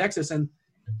talking about Texas, and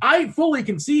I fully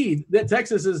concede that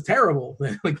Texas is terrible.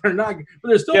 They're not, but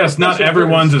they're still. Yes, not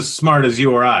everyone's as smart as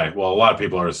you or I. Well, a lot of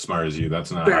people are as smart as you.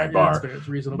 That's not a high bar. Fair. It's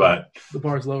reasonable, but the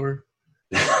bar's lower.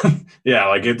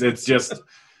 Yeah, it's just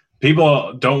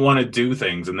people don't want to do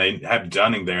things, and they have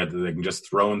Dunning there that they can just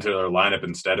throw into their lineup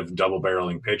instead of double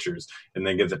barreling pitchers, and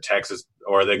then get the Texas,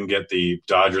 or they can get the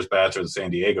Dodgers bats or the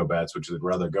San Diego bats, which they'd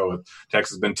rather go with.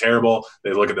 Texas has been terrible.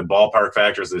 They look at the ballpark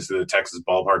factors. They see the Texas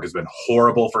ballpark has been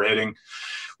horrible for hitting.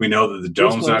 We know that the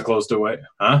dome's not closed away.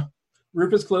 Huh?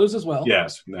 Roof is closed as well.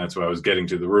 Yes, that's what I was getting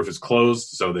to. The roof is closed,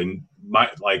 so they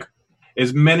might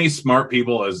as many smart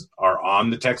people as are on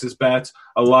the Texas bats,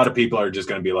 a lot of people are just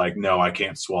going to be like, no, I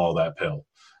can't swallow that pill.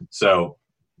 So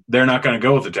they're not going to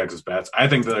go with the Texas bats. I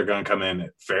think that they're going to come in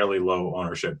at fairly low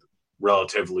ownership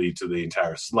relatively to the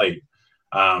entire slate.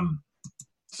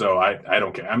 So I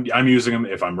don't care. I'm using them.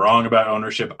 If I'm wrong about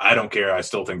ownership, I don't care. I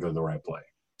still think they're the right play.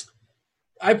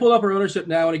 I pulled up our ownership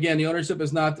now, and again, the ownership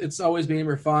is not – it's always being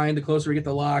refined the closer we get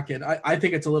to lock, and I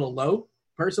think it's a little low.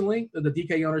 Personally, the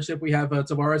DK ownership, we have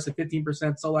Tavares at 15%,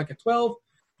 Solak at 12%,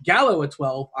 Gallo at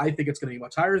 12%. I think it's going to be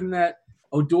much higher than that.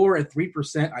 Odor at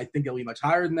 3%. I think it'll be much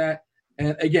higher than that.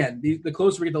 And again, the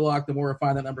closer we get to lock, the more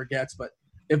refined that number gets. But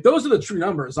if those are the true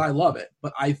numbers, I love it.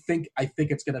 But I think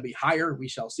it's going to be higher. We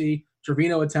shall see.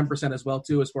 Trevino at 10% as well,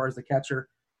 too, as far as the catcher.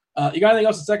 You got anything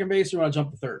else at second base, or you want to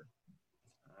jump to third?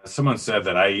 Someone said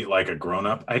that I eat like a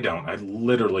grown-up. I don't. I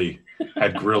literally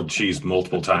had grilled cheese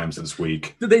multiple times this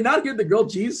week. Did they not get the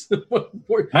grilled cheese?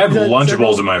 I have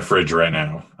Lunchables in my fridge right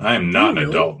now. I am not an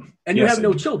adult. And you have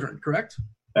no children, correct?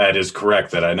 That is correct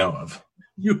that I know of.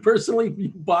 You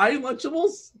personally buy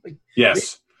Lunchables?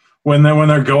 Yes. When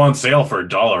they go on sale for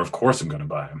 $1, of course I'm going to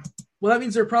buy them. Well, that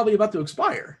means they're probably about to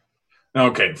expire.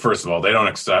 Okay, first of all, they don't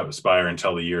expire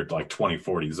until the year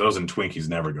 2040. Those and Twinkies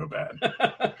never go bad.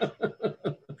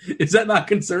 Is that not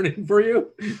concerning for you?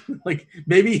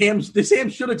 Maybe this ham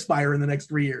should expire in the next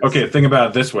 3 years. Okay, think about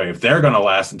it this way. If they're going to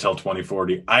last until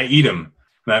 2040, I eat them.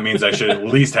 That means I should at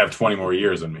least have 20 more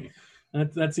years in me.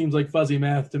 That seems like fuzzy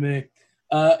math to me.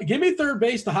 Give me third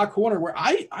base, the hot corner, where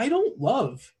I don't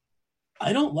love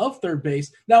third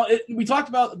base. Now, we talked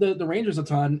about the Rangers a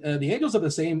ton. The Angels have the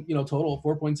same total of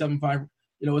 4.75.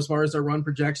 As far as their run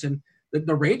projection,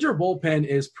 the Ranger bullpen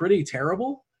is pretty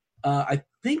terrible. I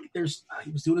think he was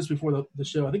doing this before the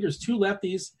show. I think there's 2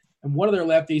 lefties, and one of their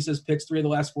lefties has pitched 3 of the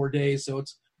last 4 days. So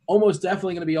it's almost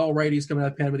definitely going to be all righties coming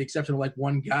out of pen, with the exception of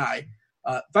one guy.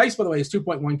 Vice, by the way, is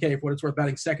 2.1K for what it's worth,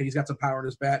 batting second. He's got some power in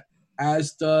his bat,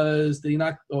 as did he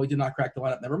not? Oh, he did not crack the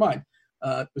lineup. Never mind.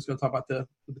 We're just going to talk about the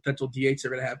potential DHs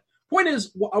they're going to have. Point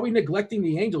is, are we neglecting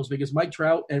the Angels? Because Mike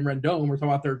Trout and Rendon, we're talking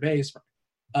about third base.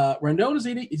 Rendon, is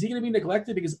he going to be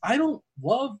neglected? Because I don't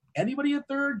love anybody at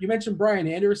third. You mentioned Brian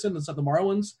Anderson and the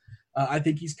Marlins. I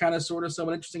think he's kind of sort of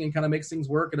someone interesting and kind of makes things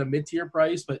work at a mid-tier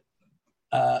price. But,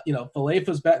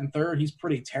 Falefa's batting third. He's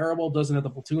pretty terrible. Doesn't have the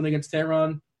platoon against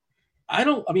Teheran. I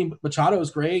mean,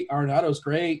 Machado's great. Arenado's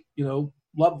great.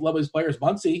 Love his players.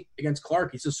 Muncy against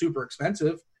Clark. He's just super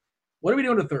expensive. What are we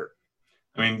doing to third?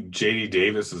 I mean, J.D.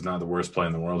 Davis is not the worst play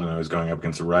in the world. I know he's going up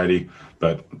against a righty,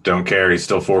 but don't care. He's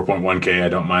still 4.1K. I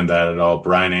don't mind that at all.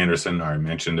 Brian Anderson, I already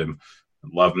mentioned him.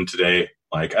 Love him today.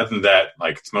 Like, other than that,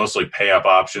 like, it's mostly pay-up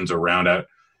options or round out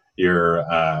your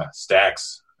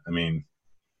stacks. I mean,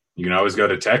 you can always go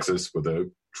to Texas with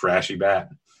a trashy bat.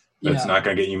 That's not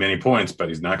going to get you many points, but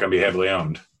he's not going to be heavily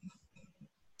owned.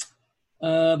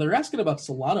 They're asking about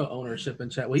Solano ownership in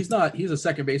chat. Well, he's not. He's a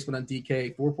second baseman on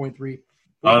DK, 4.3.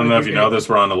 I don't know if you know this.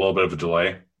 We're on a little bit of a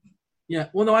delay. Yeah.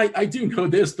 Well, no, I do know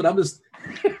this, but I'm just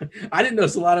 – I didn't know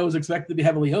Solano was expected to be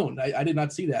heavily owned. I did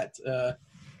not see that.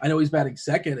 I know he's batting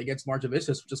second against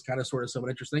Marjavistas, which is kind of sort of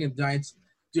somewhat interesting. And the Giants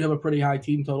do have a pretty high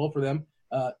team total for them,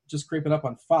 just creeping up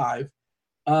on 5.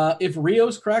 If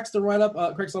Rios cracks the line up,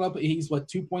 he's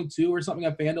 2.2 or something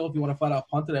at FanDuel. If you want to flat out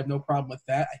punt it, I have no problem with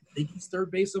that. I think he's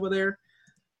third base over there.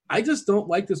 I just don't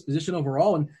like this position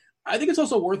overall, and I think it's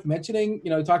also worth mentioning.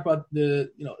 Talk about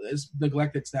as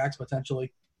neglected stacks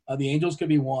potentially. The Angels could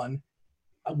be one.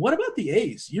 What about the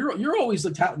A's? You're always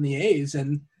touting the A's,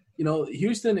 and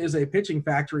Houston is a pitching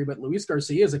factory, but Luis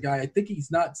Garcia is a guy I think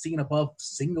he's not seen above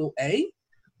single A,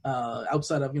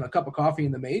 outside of a cup of coffee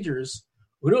in the majors.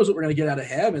 Who knows what we're going to get out of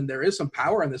him? And there is some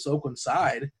power on this Oakland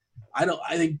side. I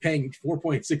think paying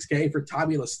 4.6K for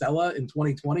Tommy La Stella in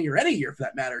 2020 or any year for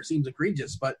that matter seems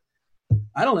egregious, but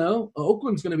I don't know.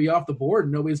 Oakland's going to be off the board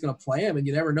and nobody's going to play him, and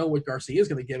you never know what Garcia is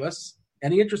going to give us.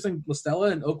 Any interest in La Stella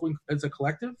and Oakland as a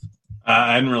collective?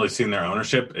 I hadn't really seen their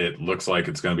ownership. It looks like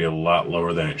it's going to be a lot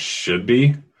lower than it should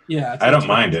be. Yeah. I don't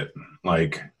mind it.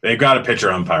 Like, they've got a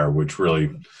pitcher umpire, which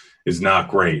really is not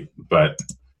great, but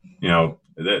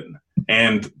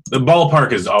and the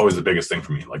ballpark is always the biggest thing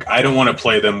for me. Like, I don't want to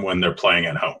play them when they're playing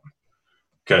at home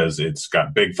because it's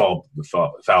got big foul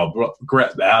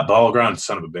ball ground,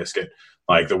 son of a biscuit.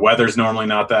 Like, the weather's normally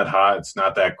not that hot. It's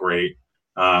not that great.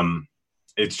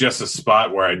 It's just a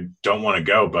spot where I don't want to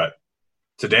go. But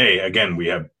today, again, we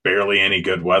have barely any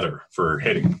good weather for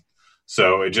hitting.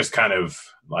 So it just kind of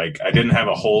like I didn't have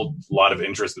a whole lot of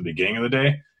interest at the beginning of the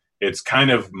day. It's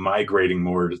kind of migrating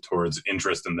more towards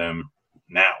interest in them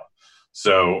now.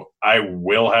 So I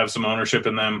will have some ownership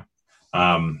in them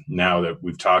now that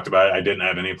we've talked about it. I didn't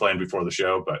have any planned before the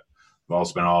show, but I've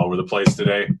also been all over the place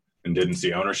today and didn't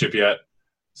see ownership yet.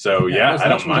 So, yeah, I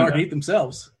don't mind that. Eat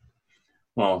themselves.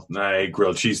 Well, I ate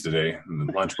grilled cheese today.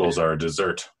 Lunch bowls are a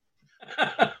dessert.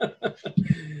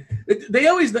 They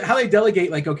always – how they delegate,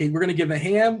 like, okay, we're going to give a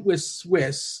ham with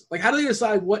Swiss. Like, how do they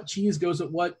decide what cheese goes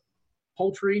with what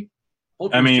poultry?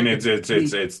 I mean,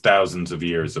 it's thousands of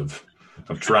years of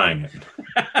trying it.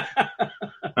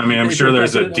 I mean, I'm sure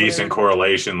there's a decent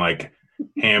correlation, like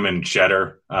ham and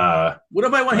cheddar. What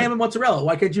if I want ham and mozzarella?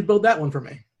 Why can't you build that one for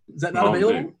me? Is that not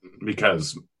available?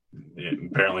 Because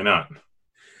apparently not.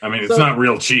 I mean, it's not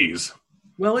real cheese.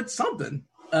 Well, it's something.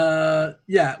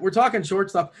 Yeah, we're talking short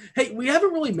stuff. Hey, we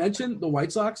haven't really mentioned the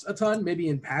White Sox a ton, maybe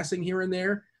in passing here and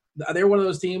there. They're one of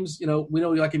those teams, we know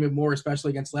we like him more,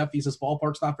 especially against lefties. This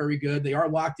ballpark's not very good. They are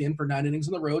locked in for 9 innings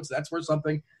on the road, so that's worth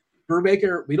something.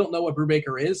 Brubaker, we don't know what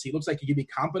Brubaker is. He looks like he can be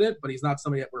competent, but he's not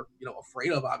somebody that we're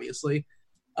afraid of, obviously.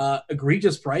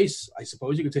 Egregious price. I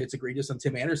suppose you could say it's egregious on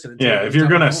Tim Anderson. Yeah, if you're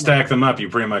going to stack them up, you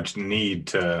pretty much need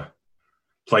to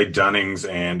play Dunnings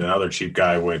and another cheap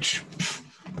guy, which,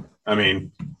 I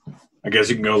mean, I guess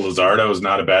you can go Luzardo is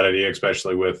not a bad idea,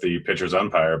 especially with the pitcher's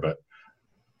umpire, but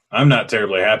I'm not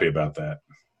terribly happy about that.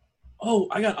 Oh,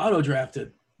 I got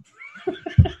auto-drafted.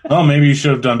 Well, maybe you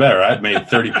should have done better. I'd made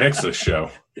 30 picks this show.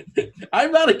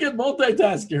 I'm not a good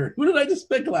multitasker. Who did I just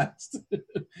pick last?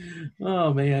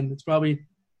 Oh, man. It's probably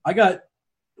 –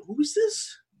 who's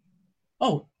this?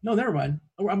 Oh, no, never mind.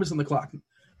 I'm missing the clock.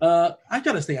 I've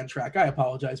got to stay on track. I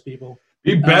apologize, people.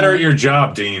 Be better at your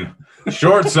job, Dean.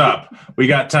 Shorts up. We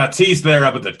got Tatis there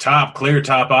up at the top, clear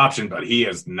top option, but he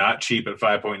is not cheap at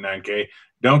 5.9K.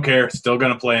 Don't care. Still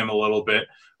going to play him a little bit.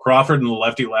 Crawford and the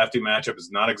lefty-lefty matchup is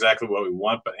not exactly what we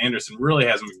want, but Anderson really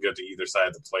hasn't been good to either side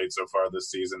of the plate so far this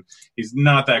season. He's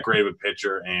not that great of a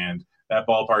pitcher, and that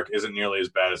ballpark isn't nearly as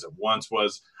bad as it once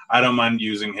was. I don't mind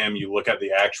using him. You look at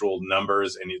the actual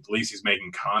numbers, and at least he's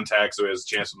making contact, so he has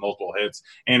a chance of multiple hits.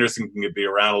 Anderson can be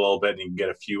around a little bit, and he can get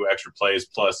a few extra plays.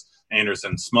 Plus,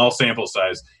 Anderson, small sample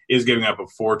size, is giving up a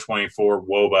 424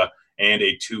 WOBA and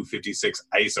a 256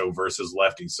 ISO versus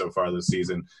lefties so far this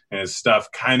season. And his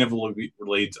stuff kind of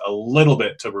leads a little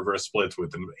bit to reverse splits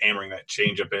with him hammering that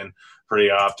changeup in pretty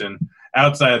often.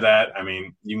 Outside of that, I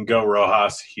mean, you can go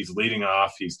Rojas. He's leading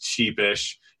off. He's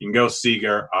cheapish. You can go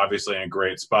Seager, obviously in a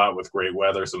great spot with great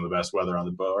weather, some of the best weather on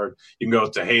the board. You can go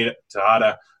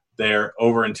Tejada there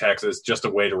over in Texas, just a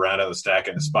way to round out the stack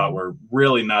in a spot where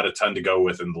really not a ton to go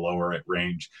with in the lower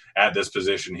range at this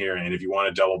position here. And if you want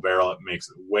to double barrel, it makes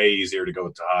it way easier to go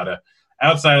with Tejada.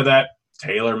 Outside of that,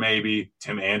 Taylor maybe,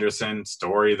 Tim Anderson,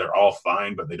 Story, they're all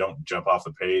fine, but they don't jump off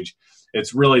the page.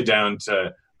 It's really down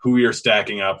to who you're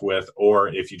stacking up with, or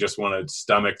if you just want to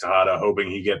stomach Tejada, hoping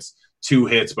he gets 2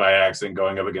 hits by accident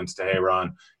going up against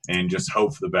Teheran, and just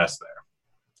hope for the best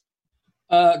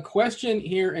there. Question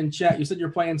here in chat. You said you're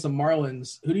playing some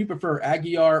Marlins. Who do you prefer,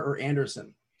 Aguilar or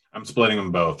Anderson? I'm splitting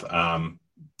them both.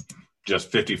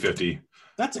 Just 50-50.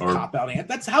 That's a cop-out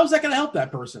answer. How's that going to help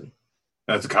that person?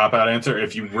 That's a cop-out answer.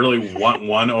 If you really want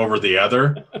one over the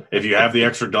other, if you have the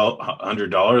extra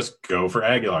 $100, go for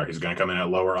Aguilar. He's going to come in at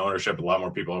lower ownership. A lot more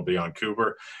people will be on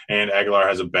Cooper, and Aguilar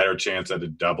has a better chance at a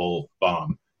double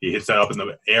bomb. He hits that up in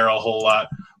the air a whole lot.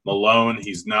 Malone,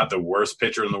 he's not the worst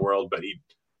pitcher in the world, but he's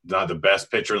not the best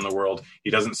pitcher in the world.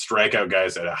 He doesn't strike out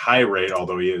guys at a high rate,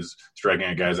 although he is striking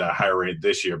out guys at a high rate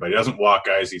this year. But he doesn't walk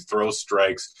guys. He throws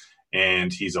strikes,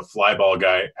 and he's a fly ball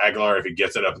guy. Aguilar, if he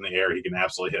gets it up in the air, he can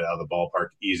absolutely hit it out of the ballpark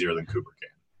easier than Cooper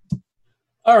can.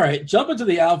 All right, jump into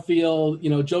the outfield.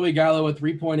 Joey Gallo at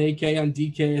 3.8K on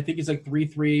DK. I think he's like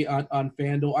 3.3 on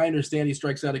FanDuel. I understand he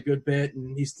strikes out a good bit,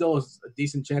 and he still has a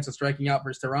decent chance of striking out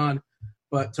versus Tehran.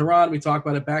 But Tehran, we talked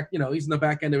about it back, he's in the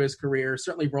back end of his career,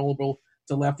 certainly vulnerable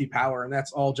to lefty power, and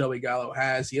that's all Joey Gallo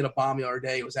has. He hit a bomb the other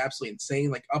day. It was absolutely insane,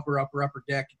 like upper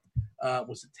deck.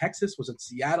 Was it Texas? Was it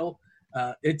Seattle?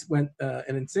 It went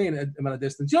an insane amount of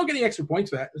distance. You don't get any extra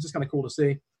points for that. It's just kind of cool to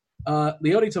see.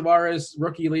 Leody Taveras,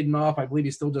 rookie leading off. I believe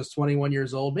he's still just 21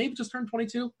 years old. Maybe just turned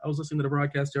 22. I was listening to the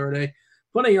broadcast the other day.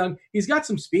 Plenty young. He's got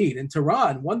some speed. And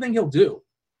Tehran, one thing he'll do,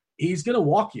 he's going to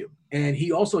walk you. And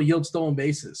he also yields stolen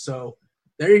bases. So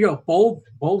there you go.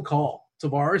 Bold call.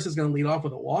 Taveras is going to lead off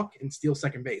with a walk and steal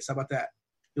second base. How about that?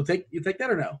 You take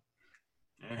that or no?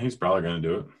 Yeah, he's probably going to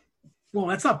do it. Well,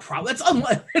 that's not probably.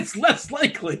 It's less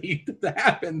likely to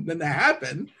happen than to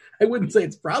happen. I wouldn't say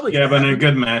it's probably. Yeah, but in a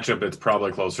good matchup, it's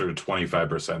probably closer to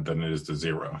 25% than it is to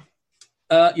 0.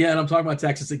 Yeah, and I'm talking about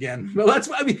Texas again. Well, that's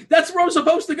where I'm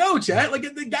supposed to go, chat. Like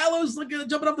the Gallows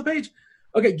jumping off the page.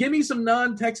 Okay, give me some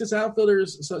non-Texas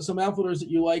outfielders, some outfielders that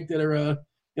you like that are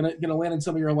gonna land in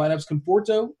some of your lineups.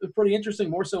 Conforto is pretty interesting,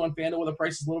 more so on FanDuel, where the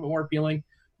price is a little bit more appealing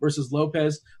versus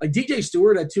Lopez. Like DJ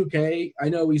Stewart at 2K, I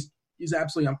know he's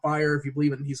absolutely on fire. If you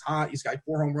believe in, he's hot. He's got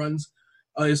 4 home runs.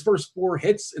 His first 4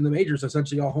 hits in the majors,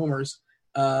 essentially all homers.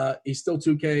 He's still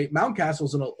 2K.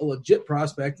 Mountcastle's a legit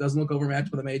prospect. Doesn't look overmatched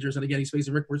for the majors. And again, he's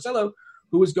facing Rick Porcello,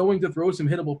 who is going to throw some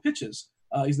hittable pitches.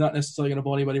 He's not necessarily going to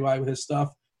blow anybody by with his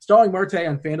stuff. Starling Marte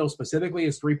on FanDuel specifically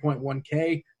is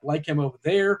 3.1K. Like him over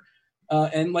there.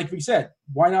 And like we said,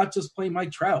 why not just play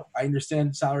Mike Trout? I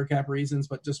understand salary cap reasons,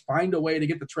 but just find a way to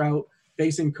get the Trout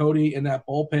facing Cody in that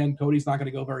bullpen. Cody's not going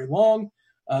to go very long.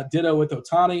 Ditto with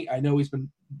Ohtani. I know he's been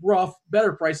rough.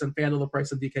 Better price on FanDuel. The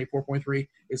price on DK 4.3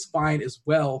 is fine as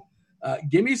well.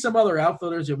 Give me some other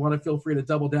outfielders you want to. Feel free to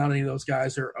double down any of those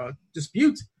guys or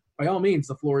dispute. By all means,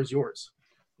 the floor is yours.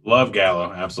 Love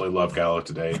Gallo. Absolutely love Gallo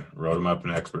today. Wrote him up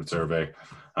in an expert survey,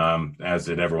 as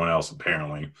did everyone else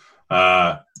apparently.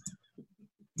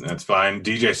 That's fine.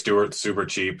 DJ Stewart, super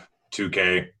cheap.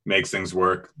 2K, makes things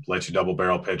work, lets you double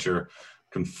barrel pitcher.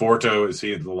 Conforto, is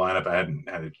he in the lineup? I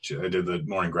did the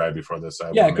morning grab before this.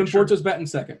 Conforto's batting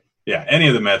second. Yeah, any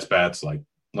of the Mets bats, like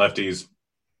lefties,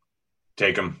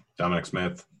 take them. Dominic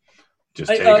Smith,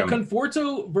 just take them.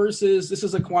 Conforto versus, this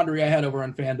is a quandary I had over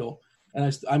on FanDuel,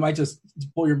 and I might just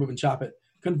pull your move and chop it.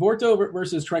 Conforto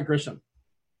versus Trent Grisham.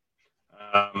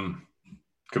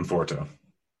 Conforto.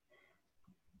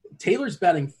 Taylor's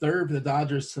batting third for the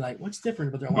Dodgers tonight. What's different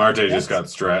about their lineup? Marte just got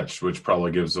stretched, which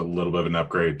probably gives a little bit of an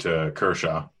upgrade to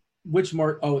Kershaw.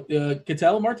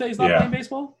 Ketel Marte is not playing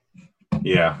baseball?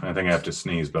 Yeah, I think I have to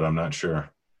sneeze, but I'm not sure.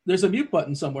 There's a mute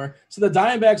button somewhere. So the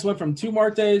Diamondbacks went from 2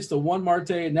 Martes to 1 Marte,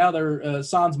 and now they're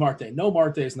Sans Marte. No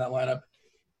Martes in that lineup.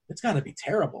 It's got to be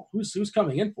terrible. Who's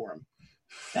coming in for him?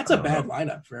 That's a bad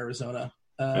lineup for Arizona.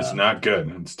 It's not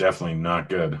good. It's definitely not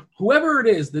good. Whoever it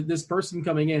is, this person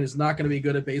coming in is not going to be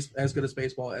good at as good as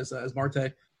baseball as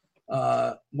Marte.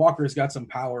 Walker's got some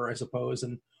power, I suppose.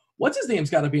 And what's his name's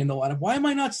got to be in the lineup? Why am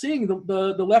I not seeing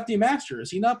the lefty master?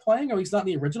 Is he not playing, or he's not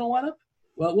in the original lineup?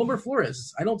 Well, Wilmer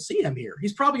Flores, I don't see him here.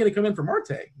 He's probably going to come in for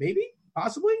Marte, maybe,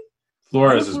 possibly.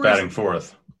 Flores is batting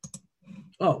fourth.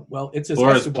 Oh, well, it's his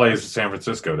Flores plays San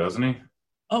Francisco, doesn't he?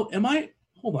 Oh, am I?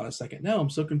 Hold on a second. Now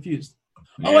I'm so confused.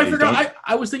 Yeah, I forgot.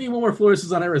 I was thinking Wilmer Flores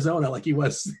is on Arizona like he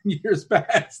was years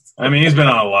past. I mean, he's been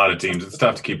on a lot of teams. It's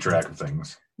tough to keep track of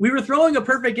things. We were throwing a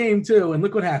perfect game too, and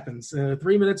look what happens. 3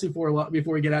 minutes before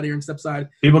we get out of here and step aside.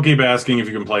 People keep asking if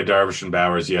you can play Darvish and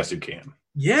Bowers. Yes, you can.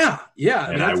 Yeah.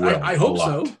 And I will. I hope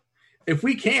so. If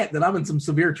we can't, then I'm in some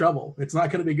severe trouble. It's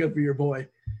not going to be good for your boy.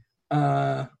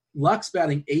 Luck's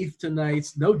batting 8th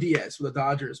tonight. No Diaz for the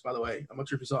Dodgers, by the way. I'm not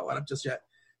sure if you saw it line up just yet.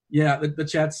 Yeah, the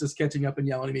chat's just catching up and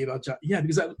yelling at me about John. Yeah,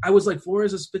 because I was like,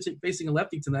 Flores is facing a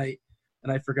lefty tonight,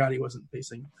 and I forgot he wasn't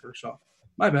facing Kershaw.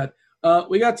 My bad.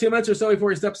 We got 2 minutes or so before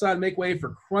he steps out and make way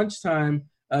for crunch time.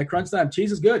 Crunch time.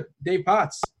 Cheese is good. Dave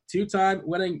Potts, 2-time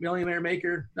winning millionaire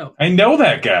maker. No, I know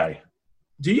that guy.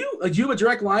 Do you? Do you have a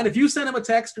direct line? If you send him a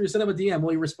text or you send him a DM,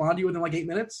 will he respond to you within like 8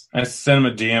 minutes? I send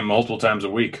him a DM multiple times a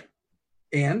week.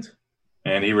 And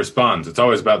he responds. It's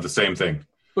always about the same thing.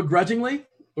 Begrudgingly?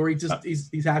 Or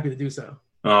he's happy to do so?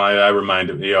 Oh, I remind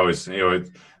him. He always. There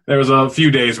was a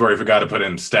few days where he forgot to put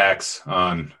in stacks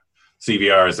on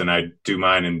CVRs, and I do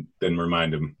mine and then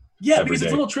remind him. Yeah, because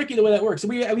it's a little tricky the way that works. So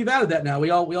we've added that now. We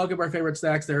all give our favorite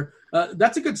stacks there.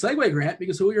 That's a good segue, Grant,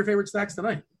 because who are your favorite stacks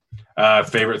tonight?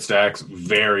 Favorite stacks,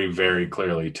 very, very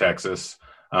clearly Texas.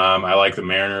 I like the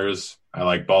Mariners. I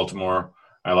like Baltimore.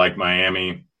 I like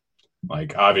Miami.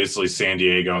 Like, obviously, San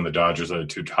Diego and the Dodgers are the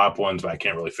 2 top ones, but I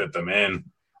can't really fit them in.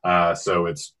 So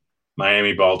it's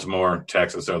Miami, Baltimore,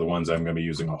 Texas are the ones I'm going to be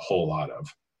using a whole lot of.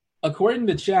 According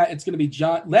to chat, it's going to be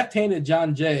left-handed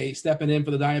John Jay stepping in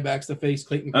for the Diamondbacks to face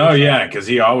Clayton Kershaw. Oh, yeah, because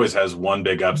he always has one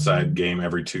big upside game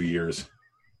every 2 years.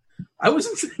 I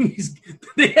wasn't saying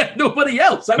they have nobody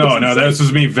else. No, this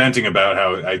was me venting about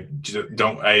how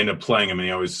I end up playing him and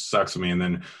he always sucks with me, and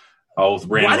then I'll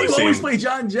randomly Why do you see always him. play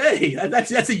John Jay?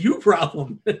 That's a you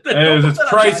problem. It's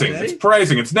pricing. It's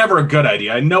pricing. It's never a good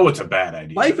idea. I know it's a bad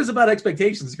idea. Life is about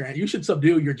expectations, Grant. You should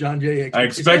subdue your John Jay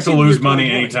expectations. I expect to lose money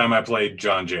anytime I play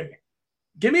John Jay.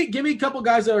 Give me a couple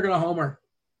guys that are going to homer.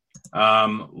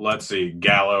 Let's see.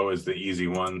 Gallo is the easy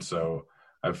one, so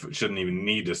I shouldn't even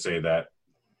need to say that.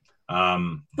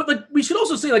 But like we should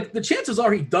also say like the chances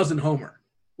are he doesn't homer.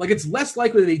 Like it's less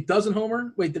likely that he doesn't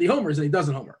homer. Wait, that he homers than he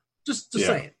doesn't homer. Just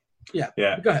saying.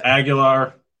 Yeah. Go ahead.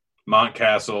 Aguilar,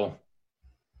 Montcastle,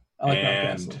 I like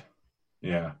and Montcastle.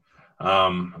 Yeah.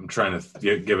 I'm trying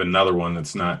to give another one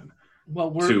that's not.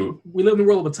 Well, we live in the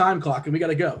world of a time clock, and we got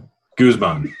to go.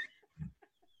 Guzman.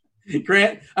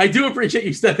 Grant, I do appreciate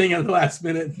you stepping in at the last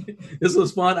minute. This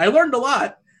was fun. I learned a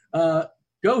lot.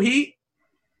 Go Heat.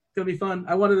 It's going to be fun.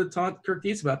 I wanted to talk to Kirk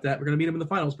Dietz about that. We're going to meet him in the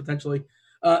finals, potentially.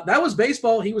 That was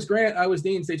baseball. He was Grant. I was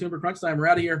Dean. Stay tuned for Crunch Time. We're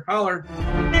out of here. Holler.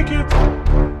 Thank you.